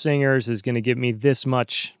 with most singers is going to give me this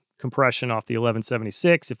much compression off the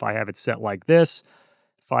 1176 if I have it set like this.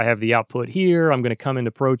 If I have the output here, I'm going to come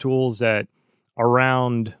into Pro Tools at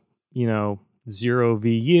around, you know, 0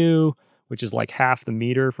 VU, which is like half the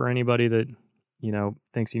meter for anybody that, you know,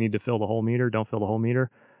 thinks you need to fill the whole meter. Don't fill the whole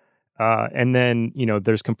meter. And then, you know,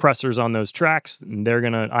 there's compressors on those tracks, and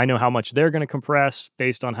I know how much they're going to compress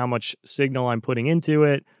based on how much signal I'm putting into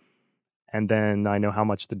it. And then I know how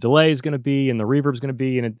much the delay is going to be and the reverb is going to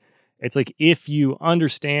be. And it's like, if you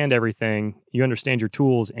understand everything, you understand your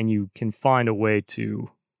tools, and you can find a way to,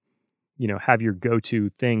 you know, have your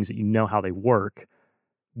go-to things that you know how they work,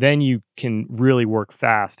 then you can really work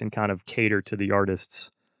fast and kind of cater to the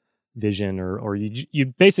artist's vision, or you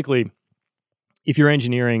basically, if you're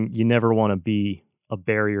engineering, you never want to be a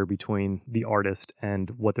barrier between the artist and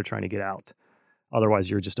what they're trying to get out. Otherwise,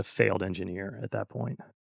 you're just a failed engineer at that point.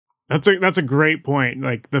 That's a great point.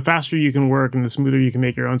 Like, the faster you can work and the smoother you can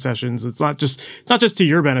make your own sessions, it's not just to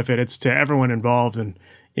your benefit, it's to everyone involved, and,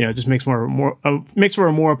 you know, it just makes for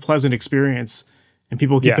a more pleasant experience, and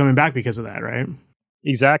people keep coming back because of that, right?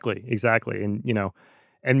 Exactly. And, you know,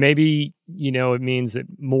 And maybe, it means that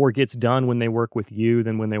more gets done when they work with you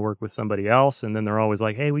than when they work with somebody else. And then they're always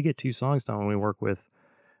like, hey, we get 2 songs done when we work with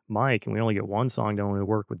Mike, and we only get 1 song done when we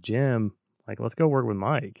work with Jim. Like, let's go work with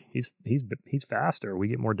Mike. He's faster. We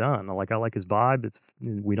get more done. I like his vibe.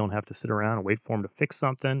 We don't have to sit around and wait for him to fix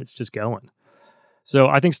something. It's just going. So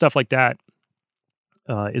I think stuff like that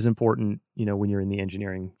is important, when you're in the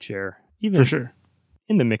engineering chair. Even For sure.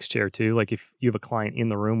 in the mix chair too. Like if you have a client in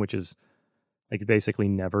the room, which is like basically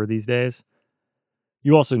never these days,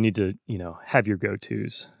 you also need to, have your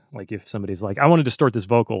go-tos. Like if somebody's like, I want to distort this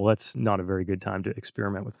vocal, that's not a very good time to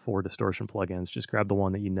experiment with 4 distortion plugins. Just grab the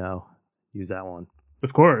one that use that one.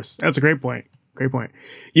 Of course. That's a great point. Great point.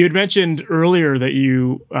 You had mentioned earlier that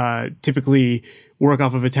you typically work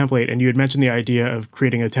off of a template, and you had mentioned the idea of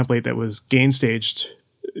creating a template that was gain staged.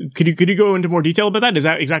 Could you go into more detail about that? Is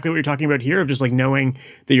that exactly what you're talking about here, of just like knowing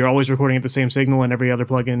that you're always recording at the same signal and every other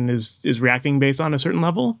plugin is reacting based on a certain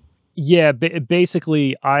level? Yeah,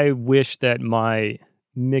 basically, I wish that my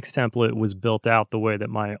mix template was built out the way that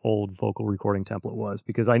my old vocal recording template was,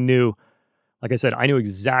 because I knew, like I said, I knew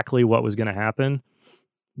exactly what was going to happen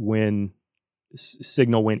when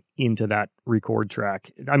signal went into that record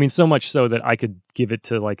track. I mean, so much so that I could give it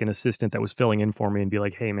to like an assistant that was filling in for me and be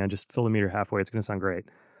like, hey man, just fill the meter halfway. It's going to sound great.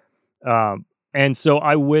 And so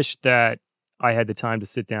I wish that I had the time to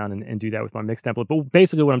sit down and do that with my mix template. But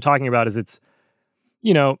basically what I'm talking about is it's,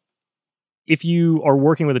 if you are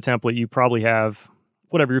working with a template, you probably have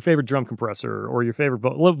whatever, your favorite drum compressor or your favorite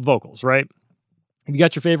vocals, right? If you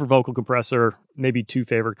got your favorite vocal compressor, maybe 2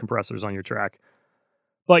 favorite compressors on your track,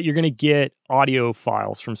 but you're going to get audio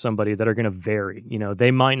files from somebody that are going to vary.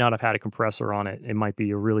 They might not have had a compressor on it. It might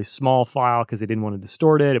be a really small file because they didn't want to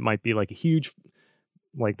distort it. It might be like a huge,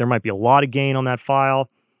 like there might be a lot of gain on that file.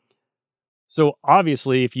 So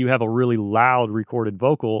obviously, if you have a really loud recorded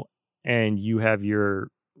vocal and you have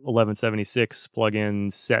your 1176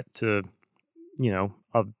 plugin set to,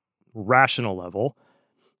 a rational level,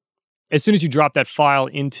 as soon as you drop that file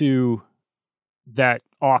into that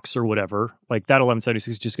aux or whatever, like that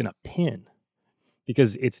 1176 is just going to pin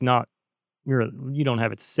because it's not, you don't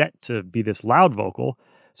have it set to be this loud vocal.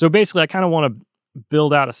 So basically I kind of want to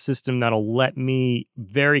build out a system that'll let me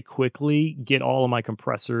very quickly get all of my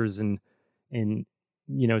compressors and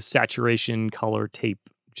saturation, color, tape,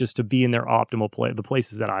 just to be in their optimal the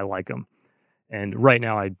places that I like them. And right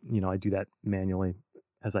now I do that manually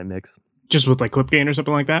as I mix. Just with like clip gain or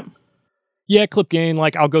something like that? Yeah, clip gain.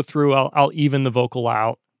 Like I'll go through, I'll even the vocal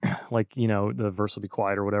out, like, the verse will be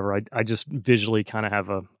quiet or whatever. I just visually kind of have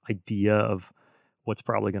a idea of what's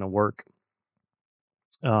probably going to work.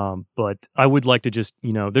 But I would like to just,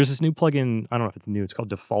 there's this new plugin. I don't know if it's new. It's called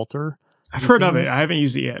Defaulter. I've heard of it. I haven't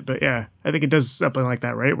used it yet, but yeah, I think it does something like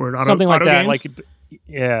that, right? Where Something like that. gains? Like,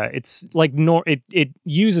 yeah, it's like it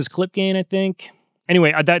uses clip gain, I think.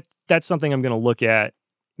 Anyway, that's something I'm going to look at,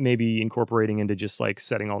 maybe incorporating into just like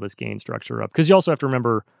setting all this gain structure up. Because you also have to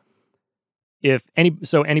remember,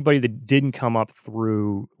 anybody that didn't come up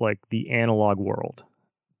through like the analog world,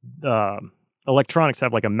 electronics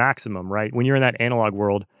have like a maximum, right? When you're in that analog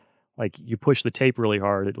world, like you push the tape really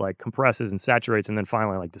hard, it like compresses and saturates, and then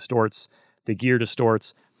finally like distorts. The gear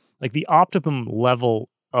distorts. Like the optimum level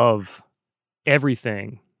of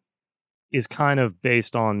everything is kind of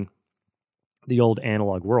based on the old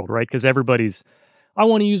analog world, right? Because everybody's, I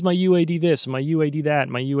want to use my UAD this, my UAD that,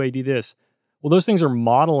 my UAD this. Well, those things are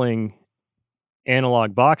modeling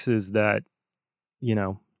analog boxes that,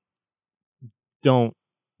 don't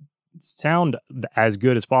sound as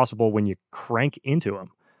good as possible when you crank into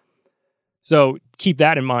them. So keep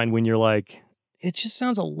that in mind when you're like, it just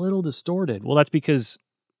sounds a little distorted. Well, that's because,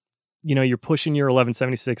 you're pushing your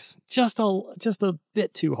 1176 just a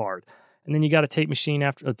bit too hard. And then you got a tape machine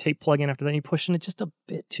after a tape plugin after that, and you're pushing it just a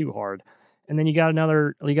bit too hard. And then you got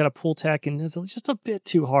a Pultec, and it's just a bit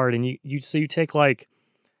too hard. And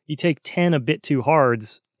you take 10 a bit too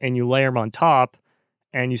hards and you layer them on top,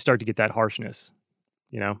 and you start to get that harshness,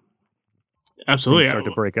 Absolutely. Start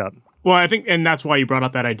to break up. Well, I think, and that's why you brought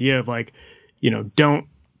up that idea of like, don't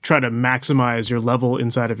try to maximize your level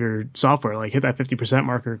inside of your software, like hit that 50%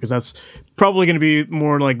 marker, because that's probably going to be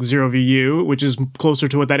more like 0 VU, which is closer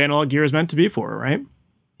to what that analog gear is meant to be for, right?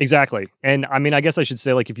 Exactly. And I mean, I guess I should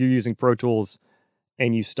say, like, if you're using Pro Tools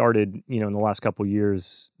and you started, in the last couple of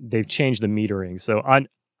years, they've changed the metering. So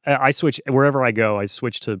I switch wherever I go. I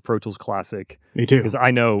switch to Pro Tools Classic. Me too. Because I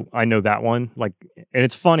know that one. Like, and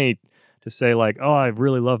it's funny to say like, oh, I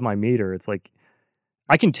really love my meter. It's like,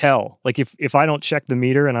 I can tell. Like if I don't check the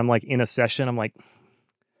meter and I'm like in a session, I'm like,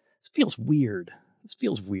 this feels weird.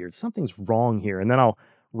 Something's wrong here. And then I'll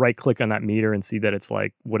right click on that meter and see that it's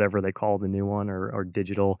like whatever they call the new one, or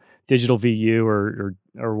digital VU, or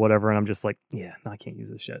whatever. And I'm just like, yeah, no, I can't use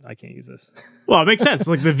this shit. I can't use this. Well, it makes sense.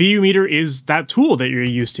 Like the VU meter is that tool that you're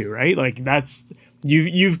used to, right? Like that's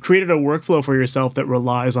you've created a workflow for yourself that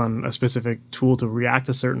relies on a specific tool to react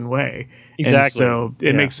a certain way. Exactly. And so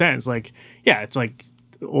it makes sense. Like, yeah, it's like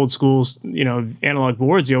old school, analog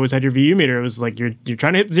boards. You always had your VU meter. It was like you're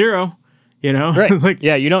trying to hit zero, Right. like,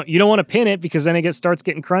 yeah, you don't want to pin it, because then it starts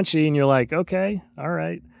getting crunchy and you're like, okay, all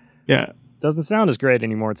right. Yeah. Doesn't sound as great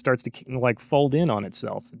anymore. It starts to like fold in on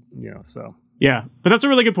itself, so. Yeah, but that's a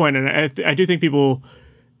really good point. And I do think people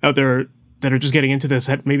out there that are just getting into this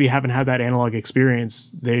maybe haven't had that analog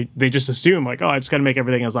experience. They just assume like, oh, I just got to make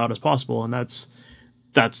everything as loud as possible. And that's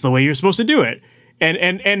the way you're supposed to do it.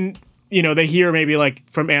 And they hear maybe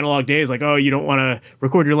like from analog days, like, oh, you don't want to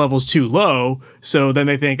record your levels too low. So then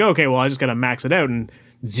they think, okay, well, I just got to max it out. And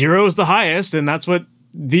 0 is the highest. And that's what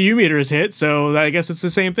VU meters hit. So I guess it's the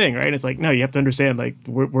same thing, right? It's like, no, you have to understand, like,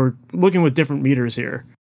 we're looking with different meters here.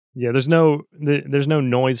 Yeah, there's no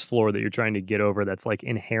noise floor that you're trying to get over that's like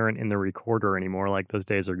inherent in the recorder anymore. Like those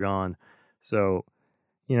days are gone. So,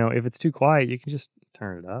 if it's too quiet, you can just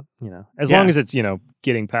turn it up, as long as it's,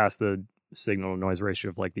 getting past the signal to noise ratio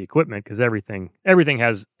of like the equipment, because everything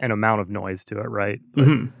has an amount of noise to it, right?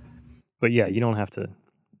 But yeah, you don't have to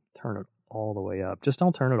turn it all the way up. Just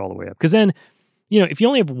don't turn it all the way up. Because then, if you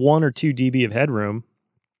only have 1 or 2 dB of headroom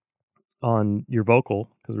on your vocal,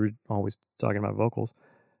 because we're always talking about vocals,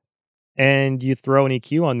 and you throw an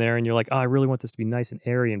EQ on there and you're like, oh, I really want this to be nice and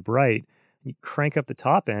airy and bright. You crank up the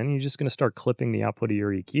top end, and you're just going to start clipping the output of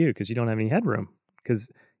your EQ because you don't have any headroom,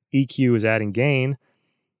 because EQ is adding gain,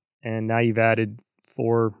 and now you've added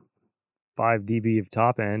 4-5 dB of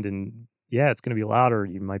top end, and yeah, it's going to be louder.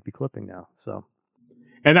 You might be clipping now. So,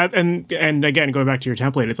 and again, going back to your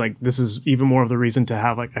template, it's like this is even more of the reason to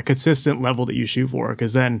have like a consistent level that you shoot for,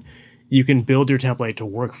 because then you can build your template to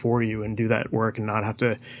work for you and do that work and not have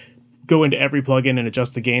to go into every plugin and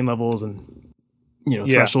adjust the gain levels and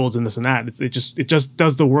thresholds and this and that. It just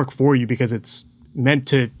does the work for you because it's meant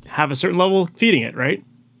to have a certain level feeding it, right?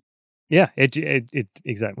 Yeah, it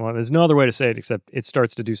exactly. Well, there's no other way to say it except it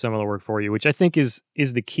starts to do some of the work for you, which I think is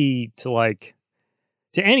the key to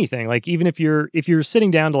to anything. Like even if you're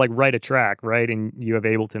sitting down to like write a track, right, and you have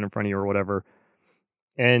Ableton in front of you or whatever,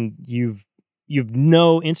 and you've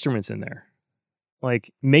no instruments in there,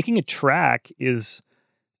 like making a track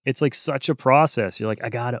it's like such a process. You're like, I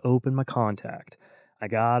gotta open my Contact, I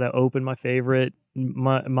gotta open my favorite,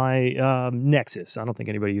 my Nexus. I don't think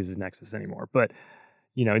anybody uses Nexus anymore, but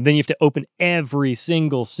then you have to open every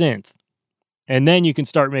single synth, and then you can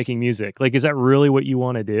start making music. Like, is that really what you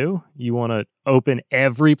want to do? You want to open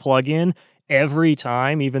every plugin every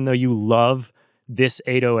time, even though you love this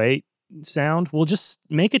 808 sound? Well, just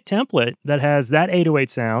make a template that has that 808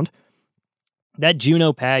 sound, that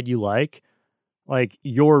Juno pad you like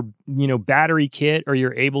your, battery kit or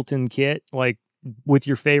your Ableton kit, like with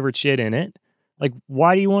your favorite shit in it. Like,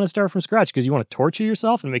 why do you want to start from scratch? Because you want to torture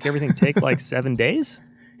yourself and make everything take like 7 days?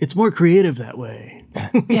 It's more creative that way.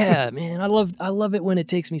 Yeah, man. I love it when it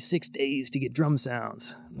takes me 6 days to get drum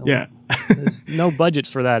sounds. There's no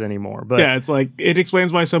budgets for that anymore. But yeah, it's like, it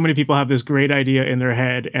explains why so many people have this great idea in their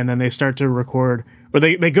head and then they start to record, or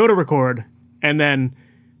they go to record, and then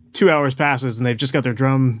 2 hours passes and they've just got their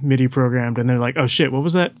drum MIDI programmed, and they're like, oh shit, what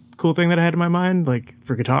was that cool thing that I had in my mind, like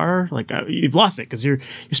for guitar? Like you've lost it because you're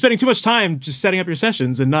spending too much time just setting up your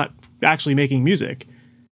sessions and not actually making music.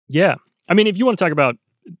 Yeah, I mean, if you want to talk about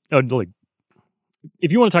like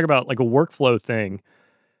a workflow thing,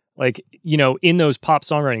 like in those pop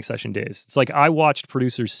songwriting session days, it's like I watched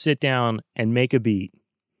producers sit down and make a beat,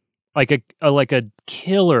 like a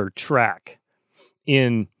killer track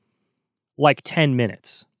in like 10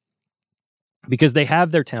 minutes. Because they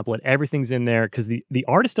have their template, everything's in there, because the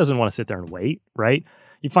artist doesn't want to sit there and wait, right?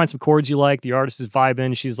 You find some chords you like, the artist is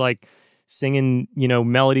vibing, she's like singing,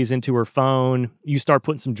 melodies into her phone. You start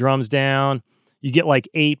putting some drums down, you get like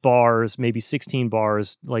 8 bars, maybe 16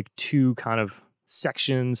 bars, like 2 kind of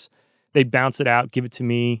sections. They'd bounce it out, give it to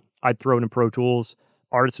me, I'd throw it in Pro Tools.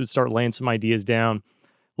 Artists would start laying some ideas down.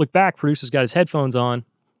 Look back, producer's got his headphones on,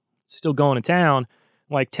 still going to town.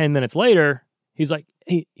 Like 10 minutes later, he's like,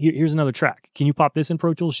 hey, here's another track. Can you pop this in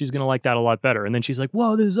Pro Tools? She's going to like that a lot better. And then she's like,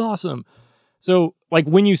 whoa, this is awesome. So like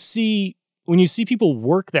when you see people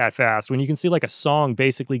work that fast, when you can see like a song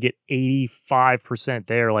basically get 85%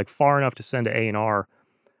 there, like far enough to send to A&R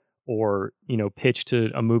or, pitch to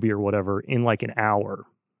a movie or whatever in like an hour,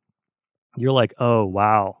 you're like, oh,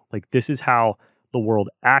 wow. Like this is how the world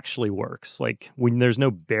actually works. Like when there's no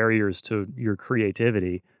barriers to your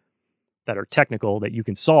creativity. that are technical that you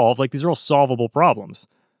can solve, like these are all solvable problems,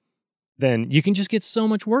 then you can just get so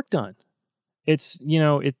much work done. It's,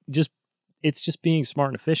 it's just being smart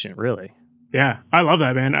and efficient, really. Yeah, I love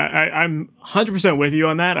that, man. I'm 100% with you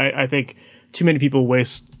on that. I think too many people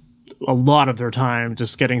waste a lot of their time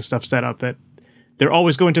just getting stuff set up that they're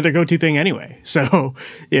always going to their go-to thing anyway. So,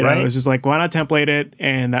 it's just like, why not template it?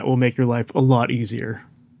 And that will make your life a lot easier.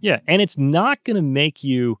 Yeah. And it's not going to make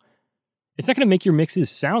your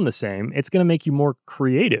mixes sound the same. It's going to make you more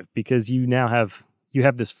creative because you have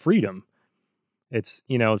this freedom. It's,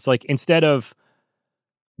 it's like, instead of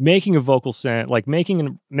making a vocal send, like making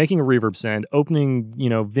a reverb send, opening,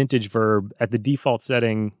 vintage verb at the default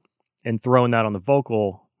setting and throwing that on the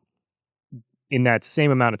vocal in that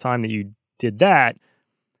same amount of time that you did that,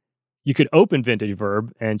 you could open vintage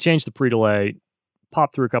verb and change the pre-delay,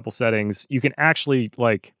 pop through a couple settings. You can actually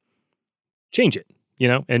like change it,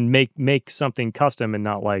 and make something custom and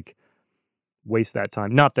not like waste that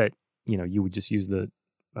time. Not that, you would just use the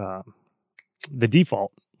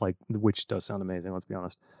default, like, which does sound amazing, let's be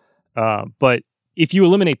honest. But if you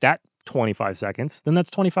eliminate that 25 seconds, then that's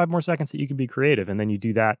 25 more seconds that you can be creative. And then you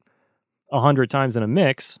do that 100 times in a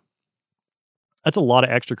mix. That's a lot of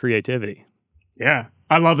extra creativity. Yeah,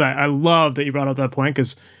 I love that. I love that you brought up that point,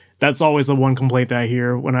 because that's always the one complaint that I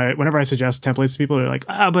hear whenever I suggest templates to people. They're like,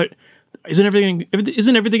 but isn't everything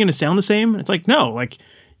going to sound the same? It's like, no, like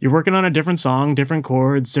you're working on a different song, different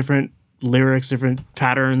chords, different lyrics, different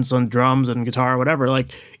patterns on drums and guitar, whatever. Like,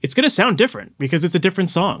 it's going to sound different because it's a different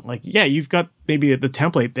song. Like, yeah, you've got maybe the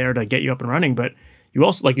template there to get you up and running, but you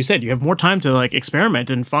also, like you said, you have more time to like experiment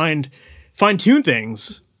and fine tune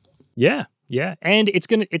things. Yeah. Yeah. And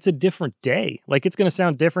it's a different day. Like, it's going to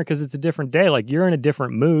sound different because it's a different day. Like, you're in a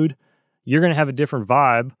different mood. You're going to have a different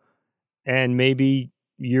vibe. And maybe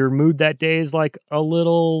your mood that day is like a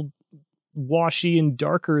little washy and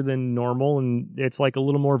darker than normal. And it's like a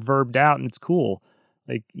little more verbed out and it's cool.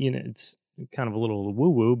 Like, it's kind of a little woo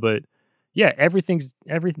woo, but yeah, everything,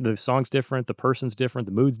 the song's different. The person's different.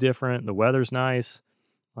 The mood's different. The weather's nice.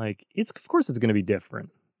 Like, of course it's going to be different,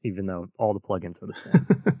 even though all the plugins are the same.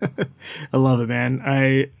 I love it, man.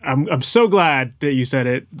 I'm so glad that you said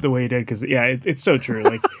it the way you did, because yeah, it's so true.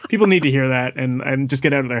 Like, people need to hear that and just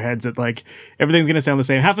get out of their heads that like everything's gonna sound the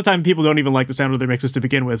same. Half the time, people don't even like the sound of their mixes to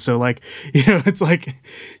begin with. So like, it's like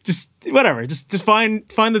just whatever. Just find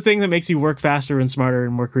the thing that makes you work faster and smarter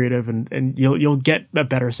and more creative, and you'll get a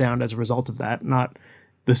better sound as a result of that. Not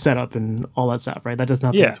the setup and all that stuff, right? That does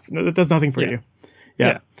nothing. Yeah. That does nothing for you.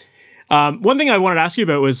 Yeah. One thing I wanted to ask you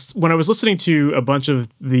about was when I was listening to a bunch of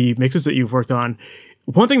the mixes that you've worked on,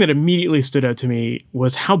 one thing that immediately stood out to me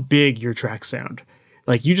was how big your tracks sound.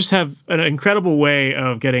 Like, you just have an incredible way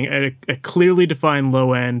of getting a clearly defined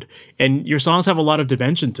low end, and your songs have a lot of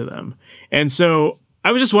dimension to them. And so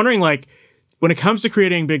I was just wondering, like, when it comes to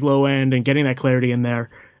creating big low end and getting that clarity in there,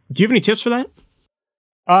 do you have any tips for that?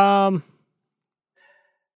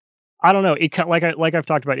 I don't know. Like I've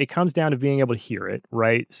talked about, it comes down to being able to hear it,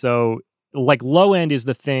 right? So, like, low end is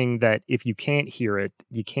the thing that if you can't hear it,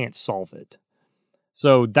 you can't solve it.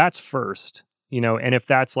 So that's first, and if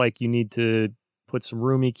that's like you need to put some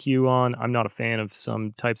room EQ on, I'm not a fan of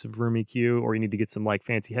some types of room EQ, or you need to get some like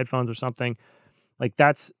fancy headphones or something. Like,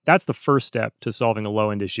 that's the first step to solving a low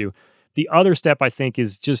end issue. The other step, I think,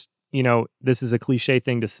 is just, this is a cliche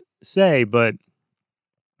thing to say, but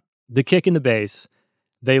the kick and the bass,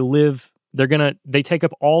 they take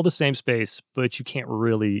up all the same space, but you can't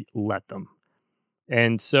really let them.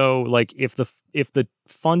 And so, like, if the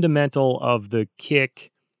fundamental of the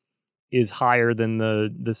kick is higher than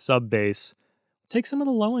the sub bass, take some of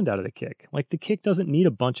the low end out of the kick. Like, the kick doesn't need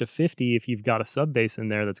a bunch of 50 if you've got a sub bass in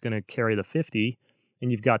there that's going to carry the 50,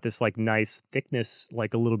 and you've got this like nice thickness,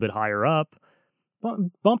 like a little bit higher up.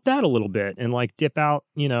 Bump that a little bit and like dip out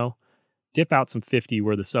some 50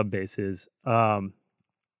 where the sub bass is.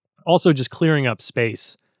 Also, just clearing up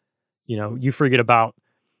space. You forget about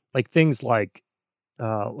like things like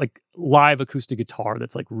live acoustic guitar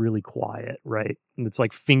that's like really quiet, right? And it's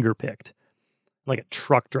like finger picked, like a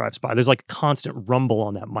truck drives by. There's like constant rumble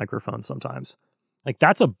on that microphone sometimes. Like,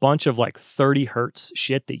 that's a bunch of like 30 hertz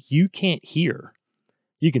shit that you can't hear.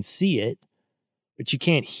 You can see it, but you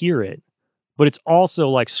can't hear it. But it's also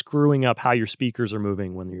like screwing up how your speakers are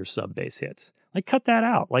moving when your sub bass hits. Like, cut that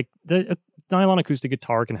out. Like, the nylon acoustic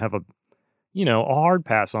guitar can have a hard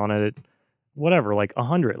pass on it at whatever, like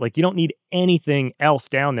 100. Like, you don't need anything else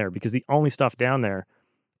down there, because the only stuff down there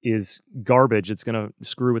is garbage. It's going to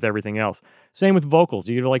screw with everything else. Same with vocals.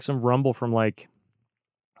 You get like some rumble from like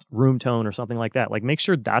room tone or something like that. Like, make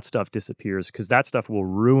sure that stuff disappears, because that stuff will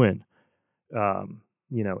ruin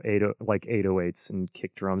like 808s and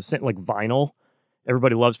kick drums, like vinyl.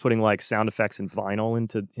 Everybody loves putting like sound effects and vinyl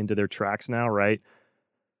into their tracks now, right?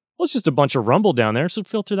 Well, it's just a bunch of rumble down there, so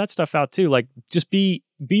filter that stuff out too. Like, just be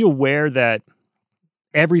aware that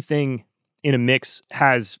everything in a mix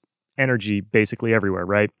has energy basically everywhere,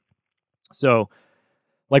 right? So,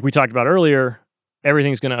 like we talked about earlier,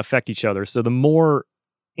 everything's going to affect each other. So the more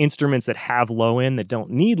instruments that have low end that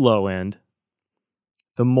don't need low end,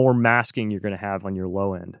 the more masking you're going to have on your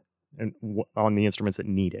low end and on the instruments that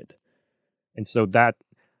need it. And so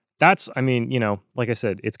that's, I mean, like I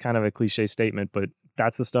said, it's kind of a cliche statement, but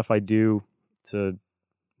that's the stuff I do to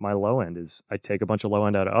my low end. Is I take a bunch of low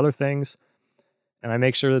end out of other things, and I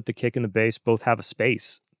make sure that the kick and the bass both have a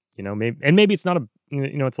space, maybe it's not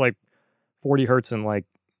it's like 40 hertz and like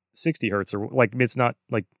 60 hertz, or like, it's not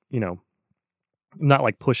like, not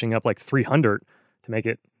like pushing up like 300 to make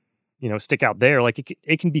it, stick out there. Like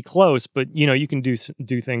it can be close, but you can do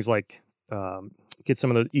things like get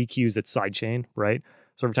some of the EQs that sidechain, right?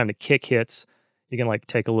 So every time the kick hits, you can like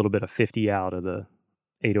take a little bit of 50 out of the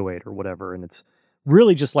 808 or whatever. And it's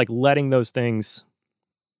really just like letting those things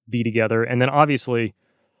be together. And then obviously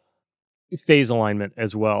phase alignment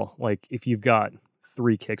as well. Like if you've got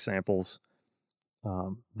 3 kick samples,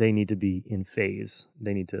 they need to be in phase.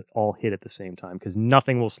 They need to all hit at the same time, because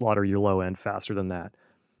nothing will slaughter your low end faster than that.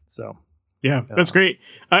 So yeah, that's great.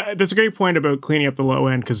 That's a great point about cleaning up the low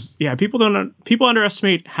end, because people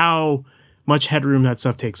underestimate how much headroom that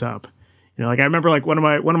stuff takes up. Like I remember like one of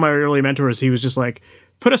my early mentors, he was just like,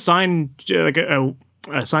 put a sine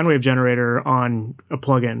wave generator on a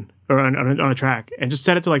plugin or on a track and just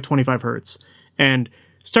set it to like 25 hertz and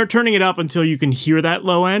start turning it up until you can hear that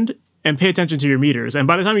low end, and pay attention to your meters. And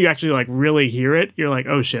by the time you actually like really hear it, you're like,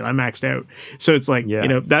 oh shit, I'm maxed out. So it's like,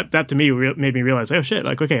 that to me made me realize, oh shit,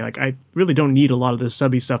 like, okay, like I really don't need a lot of this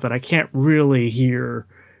subby stuff that I can't really hear,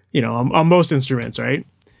 on most instruments, right?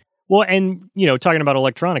 Well, and, talking about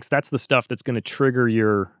electronics, that's the stuff that's going to trigger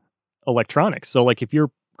your electronics. So like if your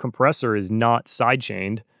compressor is not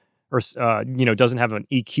sidechained or, doesn't have an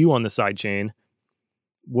EQ on the sidechain,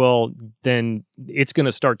 well, then it's going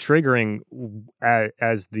to start triggering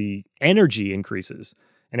as the energy increases.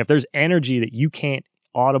 And if there's energy that you can't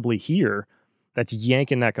audibly hear that's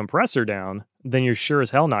yanking that compressor down, then you're sure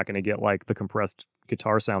as hell not going to get like the compressed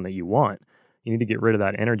guitar sound that you want. You need to get rid of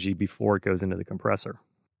that energy before it goes into the compressor.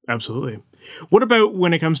 Absolutely. What about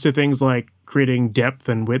when it comes to things like creating depth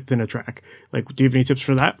and width in a track? Like, do you have any tips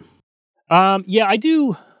for that? Yeah, I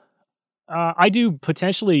do. I do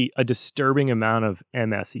potentially a disturbing amount of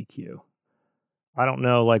MSEQ. I don't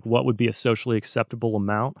know like what would be a socially acceptable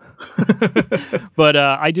amount, but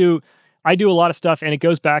I do a lot of stuff, and it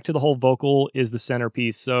goes back to the whole vocal is the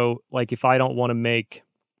centerpiece. So like if I don't want to make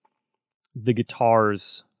the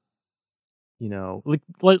guitars, like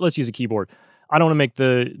let's use a keyboard. I don't want to make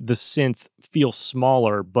the synth feel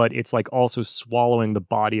smaller, but it's like also swallowing the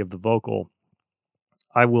body of the vocal.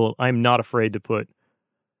 I'm not afraid to put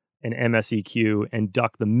an MSEQ and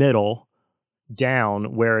duck the middle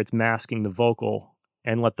down where it's masking the vocal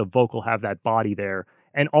and let the vocal have that body there.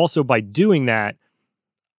 And also by doing that,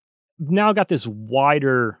 I've now got this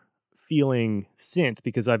wider feeling synth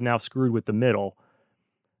because I've now screwed with the middle.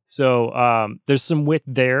 So there's some width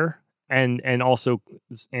there, and also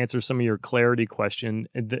answer some of your clarity question.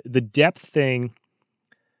 The depth thing,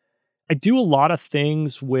 I do a lot of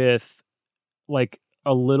things with like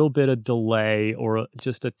a little bit of delay or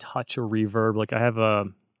just a touch of reverb. Like I have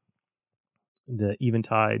the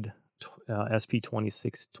Eventide SP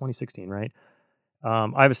 2016, right? I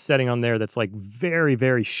have a setting on there that's like very,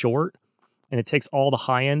 very short, and it takes all the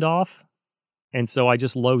high end off. And so I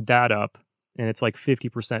just load that up, and it's like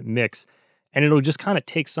 50% mix, and it'll just kind of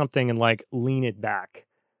take something and like lean it back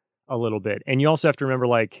a little bit. And you also have to remember,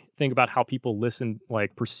 like, think about how people listen,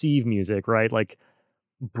 like perceive music, right? Like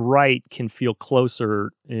bright can feel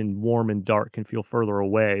closer and warm and dark can feel further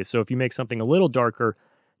away. So if you make something a little darker,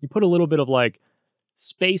 you put a little bit of like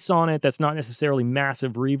space on it that's not necessarily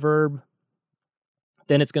massive reverb,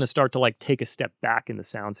 then it's going to start to like take a step back in the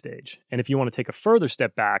soundstage. And if you want to take a further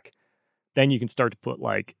step back, then you can start to put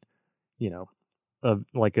like,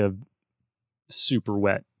 a super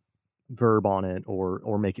wet verb on it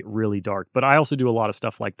or make it really dark. But I also do a lot of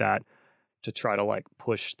stuff like that to try to like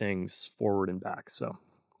push things forward and back. So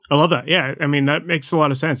I love that. Yeah. I mean, that makes a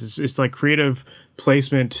lot of sense. It's like creative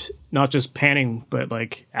placement, not just panning, but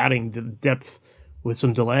like adding the depth with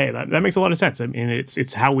some delay. That makes a lot of sense. I mean,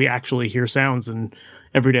 it's how we actually hear sounds in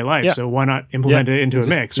everyday life. Yeah. So why not implement it into a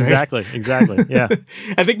mix, right? Exactly. Yeah.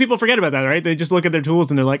 I think people forget about that, right? They just look at their tools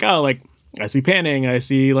and they're like, oh, like I see panning, I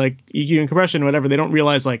see like EQ and compression, whatever. They don't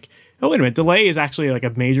realize like, oh, wait a minute, delay is actually like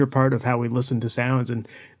a major part of how we listen to sounds, and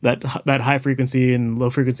that high frequency and low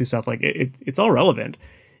frequency stuff, like it's all relevant.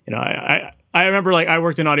 You know, I remember like I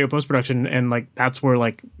worked in audio post production, and like that's where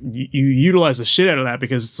like you utilize the shit out of that,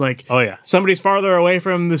 because it's like, Oh yeah. somebody's farther away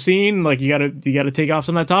from the scene, like you gotta take off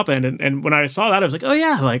some of that top end, and when I saw that, I was like, oh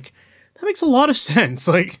yeah, like that makes a lot of sense.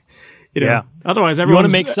 Like, you know, Yeah. otherwise You everyone want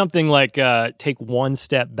to make something like take one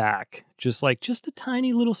step back, just a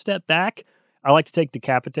tiny little step back. I like to take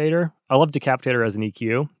Decapitator. I love Decapitator as an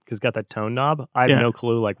EQ because it's got that tone knob. I have no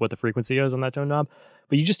clue like what the frequency is on that tone knob,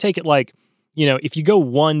 but you just take it like, you know, if you go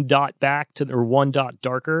one dot back or one dot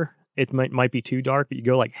darker, it might be too dark, but you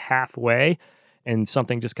go like halfway and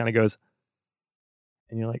something just kind of goes,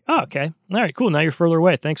 and you're like, oh, okay, all right, cool. Now you're further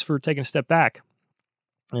away. Thanks for taking a step back.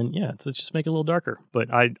 And yeah, let's just make it a little darker.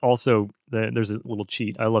 But I also, there's a little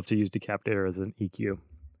cheat. I love to use Decapitator as an EQ.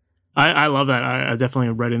 I love that. I'm definitely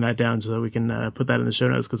writing that down so that we can put that in the show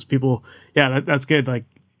notes, because people, that's good. Like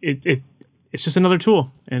it's just another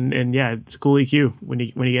tool, and yeah, it's a cool EQ when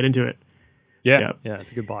you get into it. Yeah,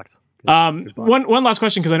 it's a good box. Good box. One last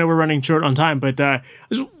question, because I know we're running short on time, but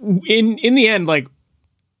in the end, like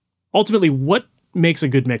ultimately, what makes a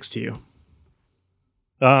good mix to you?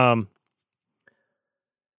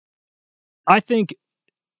 I think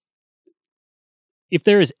if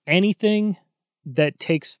there is anything that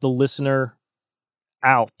takes the listener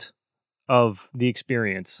out of the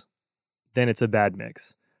experience, then it's a bad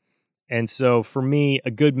mix. And so for me, a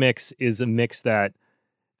good mix is a mix that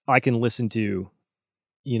I can listen to,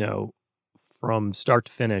 you know, from start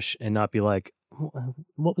to finish and not be like,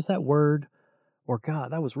 what was that word? Or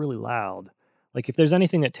God, that was really loud. Like if there's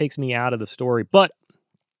anything that takes me out of the story. But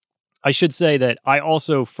I should say that I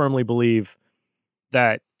also firmly believe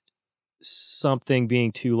that something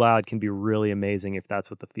being too loud can be really amazing if that's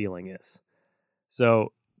what the feeling is.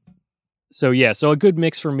 So a good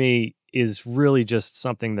mix for me is really just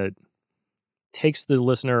something that takes the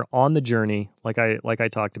listener on the journey, like I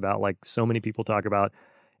talked about, like so many people talk about,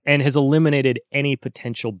 and has eliminated any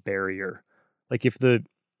potential barrier. Like if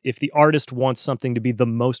the artist wants something to be the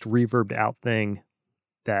most reverbed out thing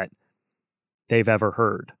that they've ever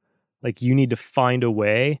heard, like you need to find a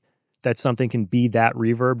way that something can be that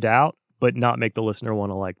reverbed out, but not make the listener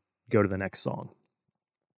want to like go to the next song.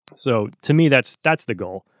 So to me, that's the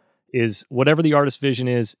goal, is whatever the artist's vision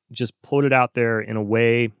is, just put it out there in a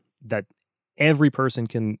way that every person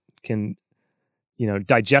can, you know,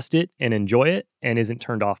 digest it and enjoy it and isn't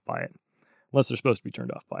turned off by it, unless they're supposed to be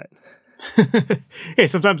turned off by it. Hey,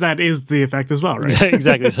 sometimes that is the effect as well, right?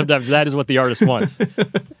 Exactly. Sometimes that is what the artist wants.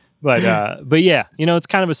 But yeah, you know, it's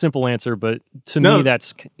kind of a simple answer, but to me,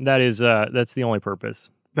 that's the only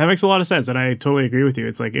purpose. That makes a lot of sense, and I totally agree with you.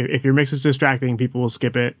 It's like if your mix is distracting, people will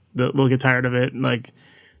skip it. They'll get tired of it. Like,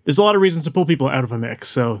 there's a lot of reasons to pull people out of a mix,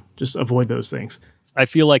 so just avoid those things. I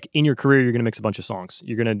feel like in your career, you're going to mix a bunch of songs.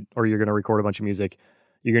 You're going to record a bunch of music.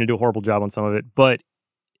 You're going to do a horrible job on some of it, but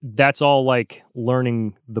that's all like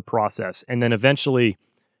learning the process. And then eventually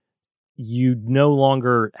you no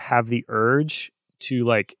longer have the urge to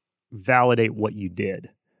like validate what you did,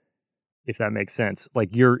 if that makes sense.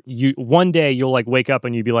 Like you one day you'll like wake up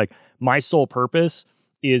and you'd be like, my sole purpose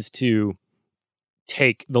is to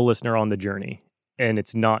take the listener on the journey, and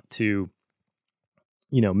it's not to,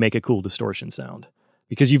 you know, make a cool distortion sound,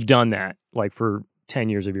 because you've done that like for 10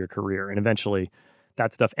 years of your career, and eventually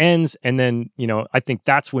that stuff ends. And then, you know, I think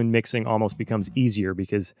that's when mixing almost becomes easier,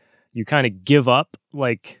 because you kind of give up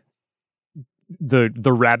like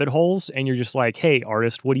the rabbit holes, and you're just like, hey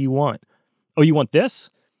artist, what do you want? Oh, you want this?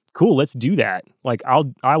 Cool, let's do that. Like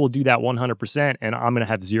I will do that 100%, and I'm going to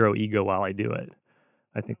have zero ego while I do it.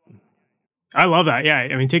 I think I love that. Yeah.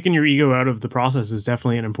 I mean, taking your ego out of the process is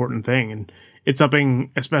definitely an important thing. And it's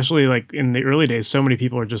something, especially like in the early days, so many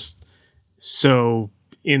people are just so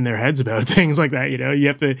in their heads about things like that. You know, you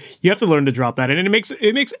have to learn to drop that in, and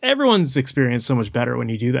it makes everyone's experience so much better when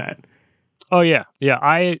you do that. Oh yeah. Yeah.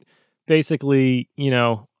 I basically, you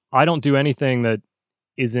know, I don't do anything that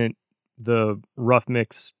isn't the rough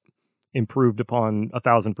mix improved upon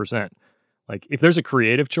 1,000%. Like if there's a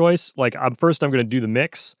creative choice, like I'm going to do the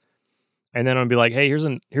mix, and then I'm gonna be like, hey,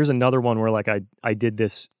 here's another one where like I did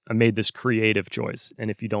this, I made this creative choice, and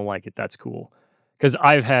if you don't like it, that's cool. Because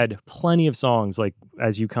I've had plenty of songs like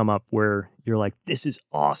as you come up where you're like, this is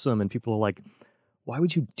awesome, and people are like, why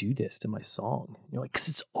would you do this to my song? And you're like, because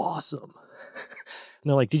it's awesome. And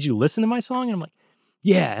they're like, did you listen to my song? And I'm like,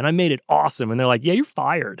 yeah, and I made it awesome. And they're like, yeah, you're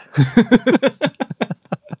fired.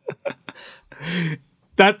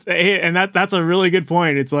 That's a really good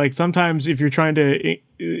point. It's like sometimes if you're trying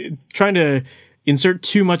to insert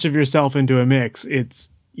too much of yourself into a mix,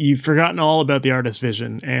 you've forgotten all about the artist's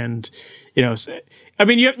vision. And, I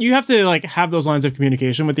mean, you have to like have those lines of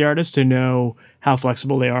communication with the artist to know how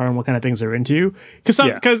flexible they are and what kind of things they're into.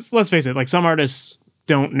 Because let's face it, like some artists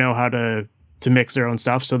don't know how to mix their own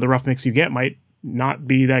stuff. So the rough mix you get might not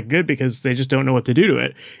be that good because they just don't know what to do to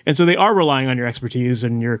it. And so they are relying on your expertise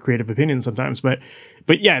and your creative opinion sometimes. But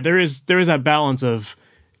yeah, there is that balance of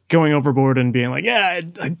going overboard and being like, yeah,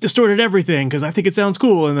 I distorted everything because I think it sounds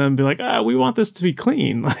cool. And then be like, we want this to be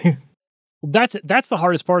clean. That's the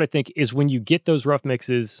hardest part, I think, is when you get those rough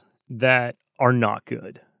mixes that are not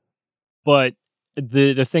good. But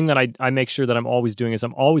the thing that I make sure that I'm always doing is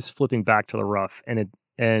I'm always flipping back to the rough.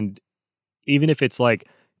 And even if it's like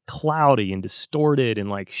cloudy and distorted and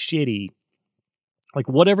like shitty, like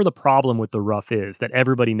whatever the problem with the rough is that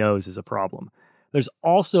everybody knows is a problem, there's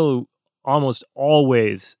also almost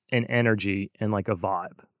always an energy and like a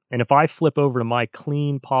vibe. And if I flip over to my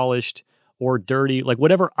clean, polished, or dirty, like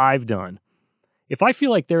whatever I've done, if I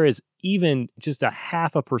feel like there is even just a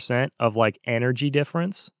 0.5% of like energy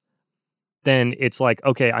difference, then it's like,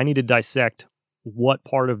 okay, I need to dissect what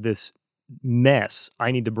part of this mess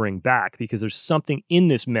I need to bring back because there's something in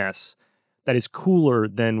this mess that is cooler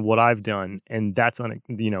than what I've done. And that's,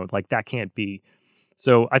 like that can't be.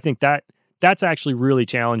 So I think that's actually really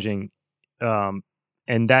challenging.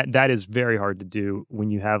 And that is very hard to do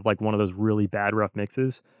when you have like one of those really bad rough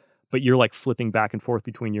mixes, but you're like flipping back and forth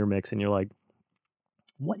between your mix and you're like,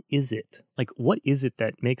 what is it? Like, what is it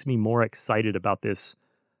that makes me more excited about this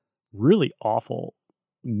really awful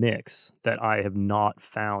mix that I have not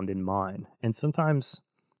found in mine? And sometimes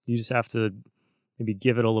you just have to maybe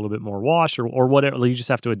give it a little bit more wash or whatever. You just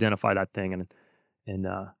have to identify that thing. And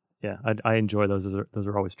I enjoy those. Those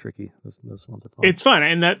are always tricky. Those ones are fun. It's fun.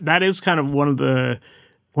 And that is kind of one of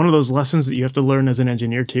those lessons that you have to learn as an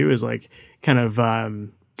engineer too, is like kind of,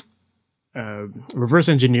 reverse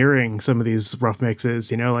engineering some of these rough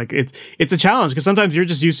mixes, like it's a challenge because sometimes you're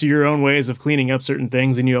just used to your own ways of cleaning up certain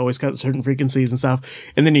things and you always cut certain frequencies and stuff,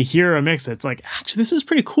 and then you hear a mix that's like, actually this is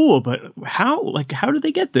pretty cool, but how did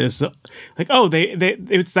they get this? Like, oh, they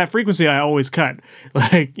it's that frequency I always cut,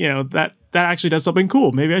 like, that actually does something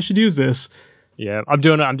cool, maybe I should use this. Yeah, I'm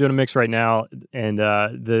doing a mix right now, and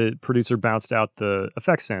the producer bounced out the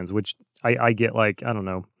effect sends, which I get like, I don't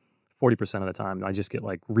know, 40% of the time, I just get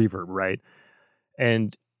like reverb, right?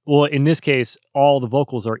 And well, in this case, all the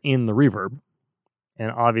vocals are in the reverb. And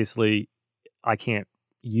obviously, I can't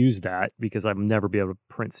use that because I'll never be able to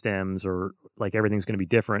print stems or like everything's going to be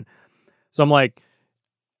different. So I'm like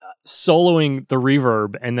soloing the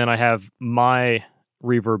reverb, and then I have my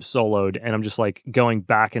reverb soloed, and I'm just like going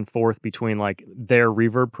back and forth between like their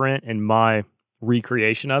reverb print and my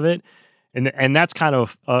recreation of it. And that's kind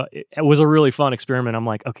of it was a really fun experiment. I'm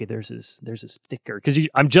like, okay, there's this thicker, because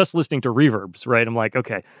I'm just listening to reverbs, right? I'm like,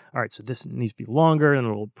 okay, all right, so this needs to be longer, and a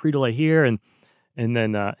little pre-delay here, and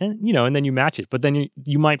then and then you match it. But then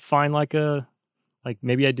you might find like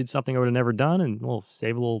maybe I did something I would have never done, and we'll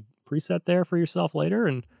save a little preset there for yourself later,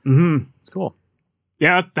 and it's cool.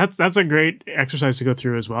 Yeah, that's a great exercise to go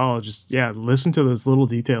through as well. Just listen to those little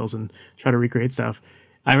details and try to recreate stuff.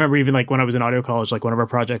 I remember even like when I was in audio college, like one of our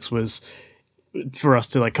projects was for us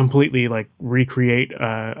to like completely like recreate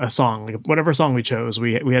a song, like whatever song we chose,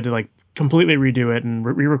 we had to like completely redo it and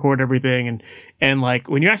re-record everything. And like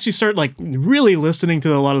when you actually start like really listening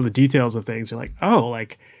to a lot of the details of things, you're like, oh,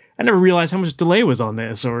 like I never realized how much delay was on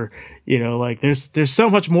this, or, like there's so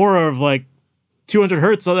much more of like 200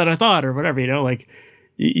 hertz than I thought, or whatever, like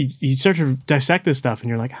you start to dissect this stuff and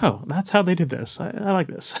you're like, oh, that's how they did this. I like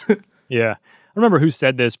this. Yeah. I don't remember who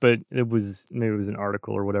said this, but maybe it was an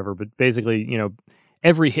article or whatever. But basically,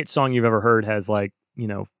 every hit song you've ever heard has like,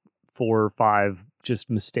 4 or 5 just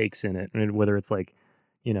mistakes in it. And whether it's like,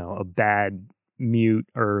 a bad mute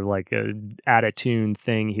or like a add a tune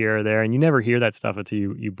thing here or there. And you never hear that stuff until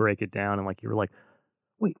you break it down. And like, you're like,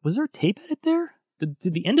 wait, was there a tape edit there?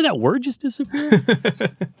 Did the end of that word just disappear?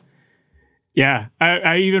 Yeah.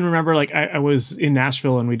 I even remember like I was in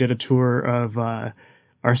Nashville and we did a tour of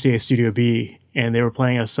RCA Studio B, and they were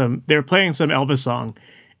playing some Elvis song,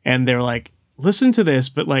 and they're like, listen to this,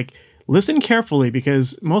 but like listen carefully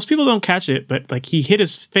because most people don't catch it, but like he hit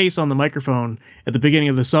his face on the microphone at the beginning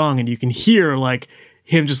of the song, and you can hear like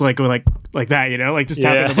him just like go like that, like just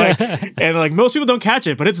tapping the mic, and like most people don't catch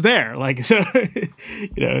it, but it's there, like, so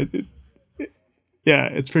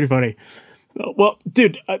it's pretty funny. Well,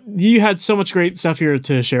 dude, you had so much great stuff here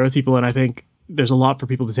to share with people, and I think there's a lot for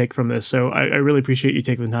people to take from this. So I really appreciate you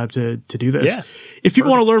taking the time to do this. Yeah, if people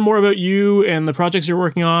want to learn more about you and the projects you're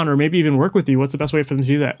working on, or maybe even work with you, what's the best way for them to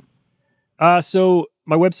do that? So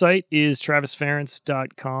my website is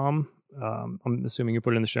travisference.com. I'm assuming you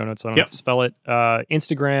put it in the show notes, so I don't Yep. have to spell it.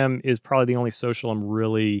 Instagram is probably the only social I'm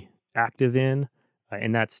really active in,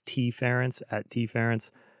 and that's tference at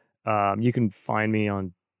tference. You can find me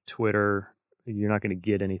on Twitter. You're not going to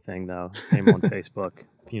get anything though. Same on Facebook.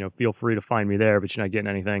 Feel free to find me there, but you're not getting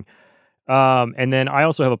anything. And then I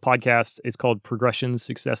also have a podcast. It's called Progressions: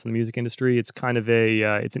 Success in the Music Industry. It's kind of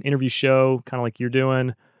it's an interview show, kind of like you're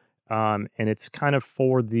doing. And it's kind of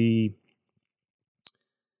for the,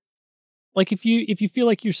 like, if you feel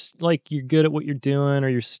like you're good at what you're doing, or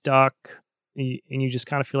you're stuck, and you just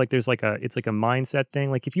kind of feel like there's it's like a mindset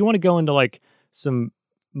thing. Like if you want to go into like some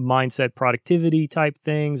mindset productivity type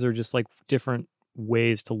things, or just like different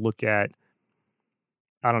ways to look at,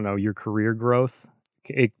 I don't know, your career growth.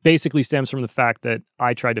 It basically stems from the fact that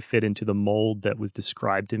I tried to fit into the mold that was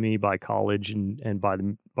described to me by college and by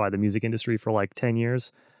the music industry for like 10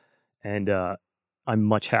 years. And I'm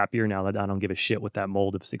much happier now that I don't give a shit what that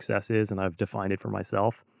mold of success is, and I've defined it for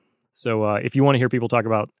myself. So if you want to hear people talk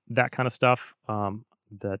about that kind of stuff,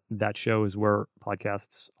 that show is where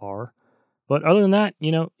podcasts are. But other than that,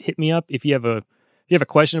 hit me up if you have a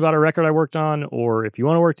question about a record I worked on, or if you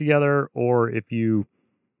want to work together, or if you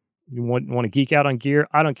want to geek out on gear.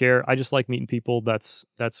 I don't care. I just like meeting people. That's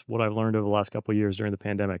what I've learned over the last couple of years during the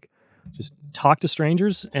pandemic. Just talk to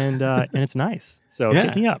strangers, and it's nice. So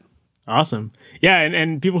hit me up. Awesome. Yeah,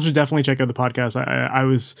 and people should definitely check out the podcast. I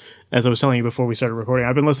was, as I was telling you before we started recording,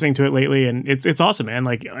 I've been listening to it lately, and it's awesome, man.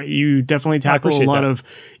 Like you definitely tackle a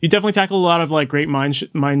lot of like great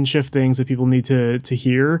mind shift things that people need to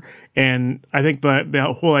hear. And I think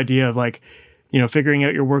the whole idea of like, figuring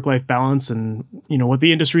out your work-life balance and, what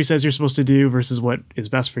the industry says you're supposed to do versus what is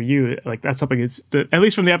best for you. Like that's something at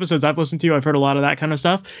least from the episodes I've listened to, I've heard a lot of that kind of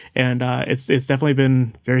stuff. And it's definitely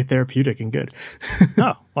been very therapeutic and good.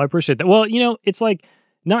 Oh, well, I appreciate that. Well, it's like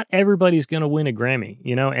not everybody's going to win a Grammy,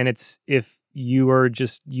 and it's, if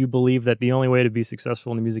you believe that the only way to be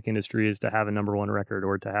successful in the music industry is to have a number one record,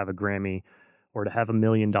 or to have a Grammy, or to have $1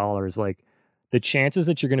 million, like the chances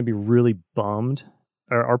that you're going to be really bummed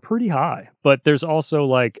are pretty high. But there's also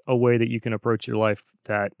like a way that you can approach your life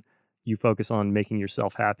that you focus on making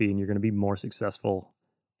yourself happy, and you're going to be more successful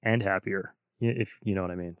and happier, if you know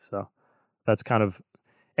what I mean. So that's kind of,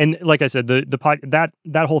 and like I said,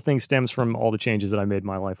 that whole thing stems from all the changes that I made in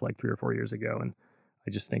my life like 3 or 4 years ago. And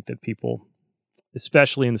I just think that people,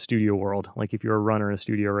 especially in the studio world, like if you're a runner in a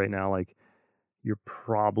studio right now, like you're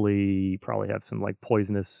probably have some like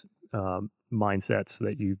poisonous mindsets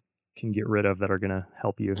that you can get rid of that are going to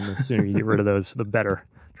help you. And the sooner you get rid of those, the better.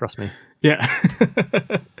 Trust me. Yeah.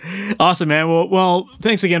 Awesome, man. Well,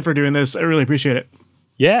 thanks again for doing this. I really appreciate it.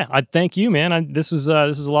 Yeah, I thank you, man. This was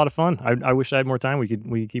a lot of fun. I wish I had more time. We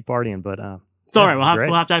could keep partying, but it's all right.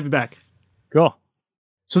 We'll have to have you back. Cool.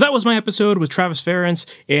 So that was my episode with Travis Ference,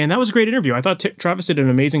 and that was a great interview. I thought Travis did an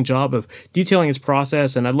amazing job of detailing his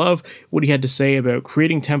process, and I love what he had to say about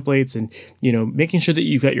creating templates and, making sure that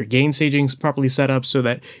you've got your gain staging properly set up so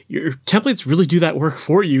that your templates really do that work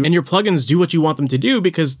for you, and your plugins do what you want them to do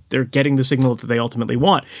because they're getting the signal that they ultimately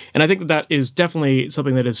want. And I think that is definitely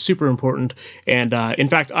something that is super important. And in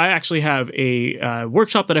fact, I actually have a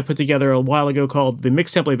workshop that I put together a while ago called the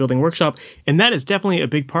Mix Template Building Workshop, and that is definitely a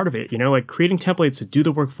big part of it, like creating templates that do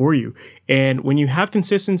the work for you. And when you have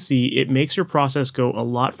consistency, it makes your process go a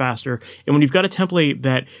lot faster. And when you've got a template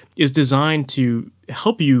that is designed to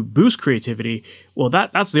help you boost creativity, well,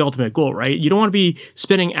 that's the ultimate goal, right? You don't want to be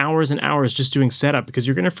spending hours and hours just doing setup, because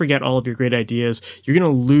you're going to forget all of your great ideas. You're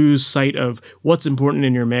going to lose sight of what's important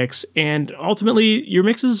in your mix. And ultimately, your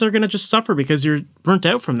mixes are going to just suffer because you're burnt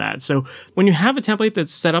out from that. So when you have a template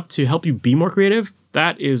that's set up to help you be more creative,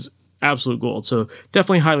 that is absolute gold. So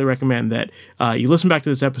definitely highly recommend that you listen back to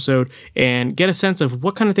this episode and get a sense of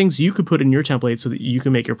what kind of things you could put in your template so that you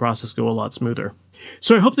can make your process go a lot smoother.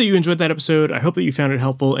 So I hope that you enjoyed that episode. I hope that you found it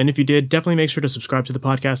helpful. And if you did, definitely make sure to subscribe to the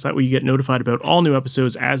podcast. That way you get notified about all new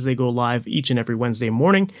episodes as they go live each and every Wednesday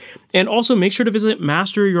morning. And also make sure to visit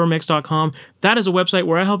masteryourmix.com. That is a website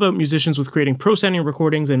where I help out musicians with creating pro-sounding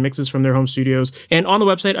recordings and mixes from their home studios. And on the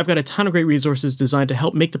website, I've got a ton of great resources designed to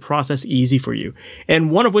help make the process easy for you.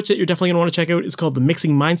 And one of which that you're definitely going to want to check out is called The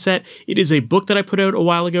Mixing Mindset. It is a book that I put out a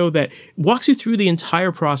while ago that walks you through the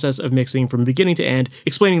entire process of mixing from beginning to end,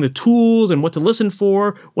 explaining the tools and what to listen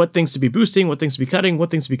for, what things to be boosting, what things to be cutting,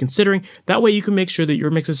 what things to be considering. That way you can make sure that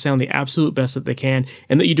your mixes sound the absolute best that they can,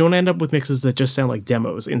 and that you don't end up with mixes that just sound like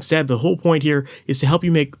demos. Instead, the whole point here is to help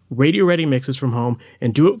you make radio-ready mixes from home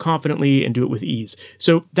and do it confidently and do it with ease.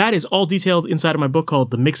 So that is all detailed inside of my book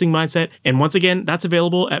called The Mixing Mindset. And once again, that's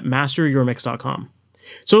available at masteryourmix.com.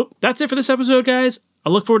 So that's it for this episode, guys. I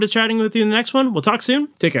look forward to chatting with you in the next one. We'll talk soon.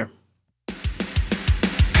 Take care.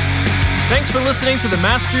 Thanks for listening to the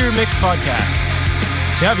Master Your Mix podcast.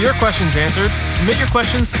 To have your questions answered, submit your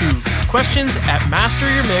questions to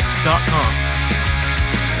questions@masteryourmix.com.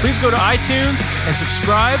 Please go to iTunes and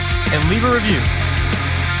subscribe and leave a review.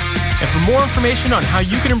 And for more information on how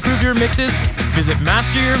you can improve your mixes, visit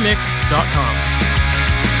masteryourmix.com.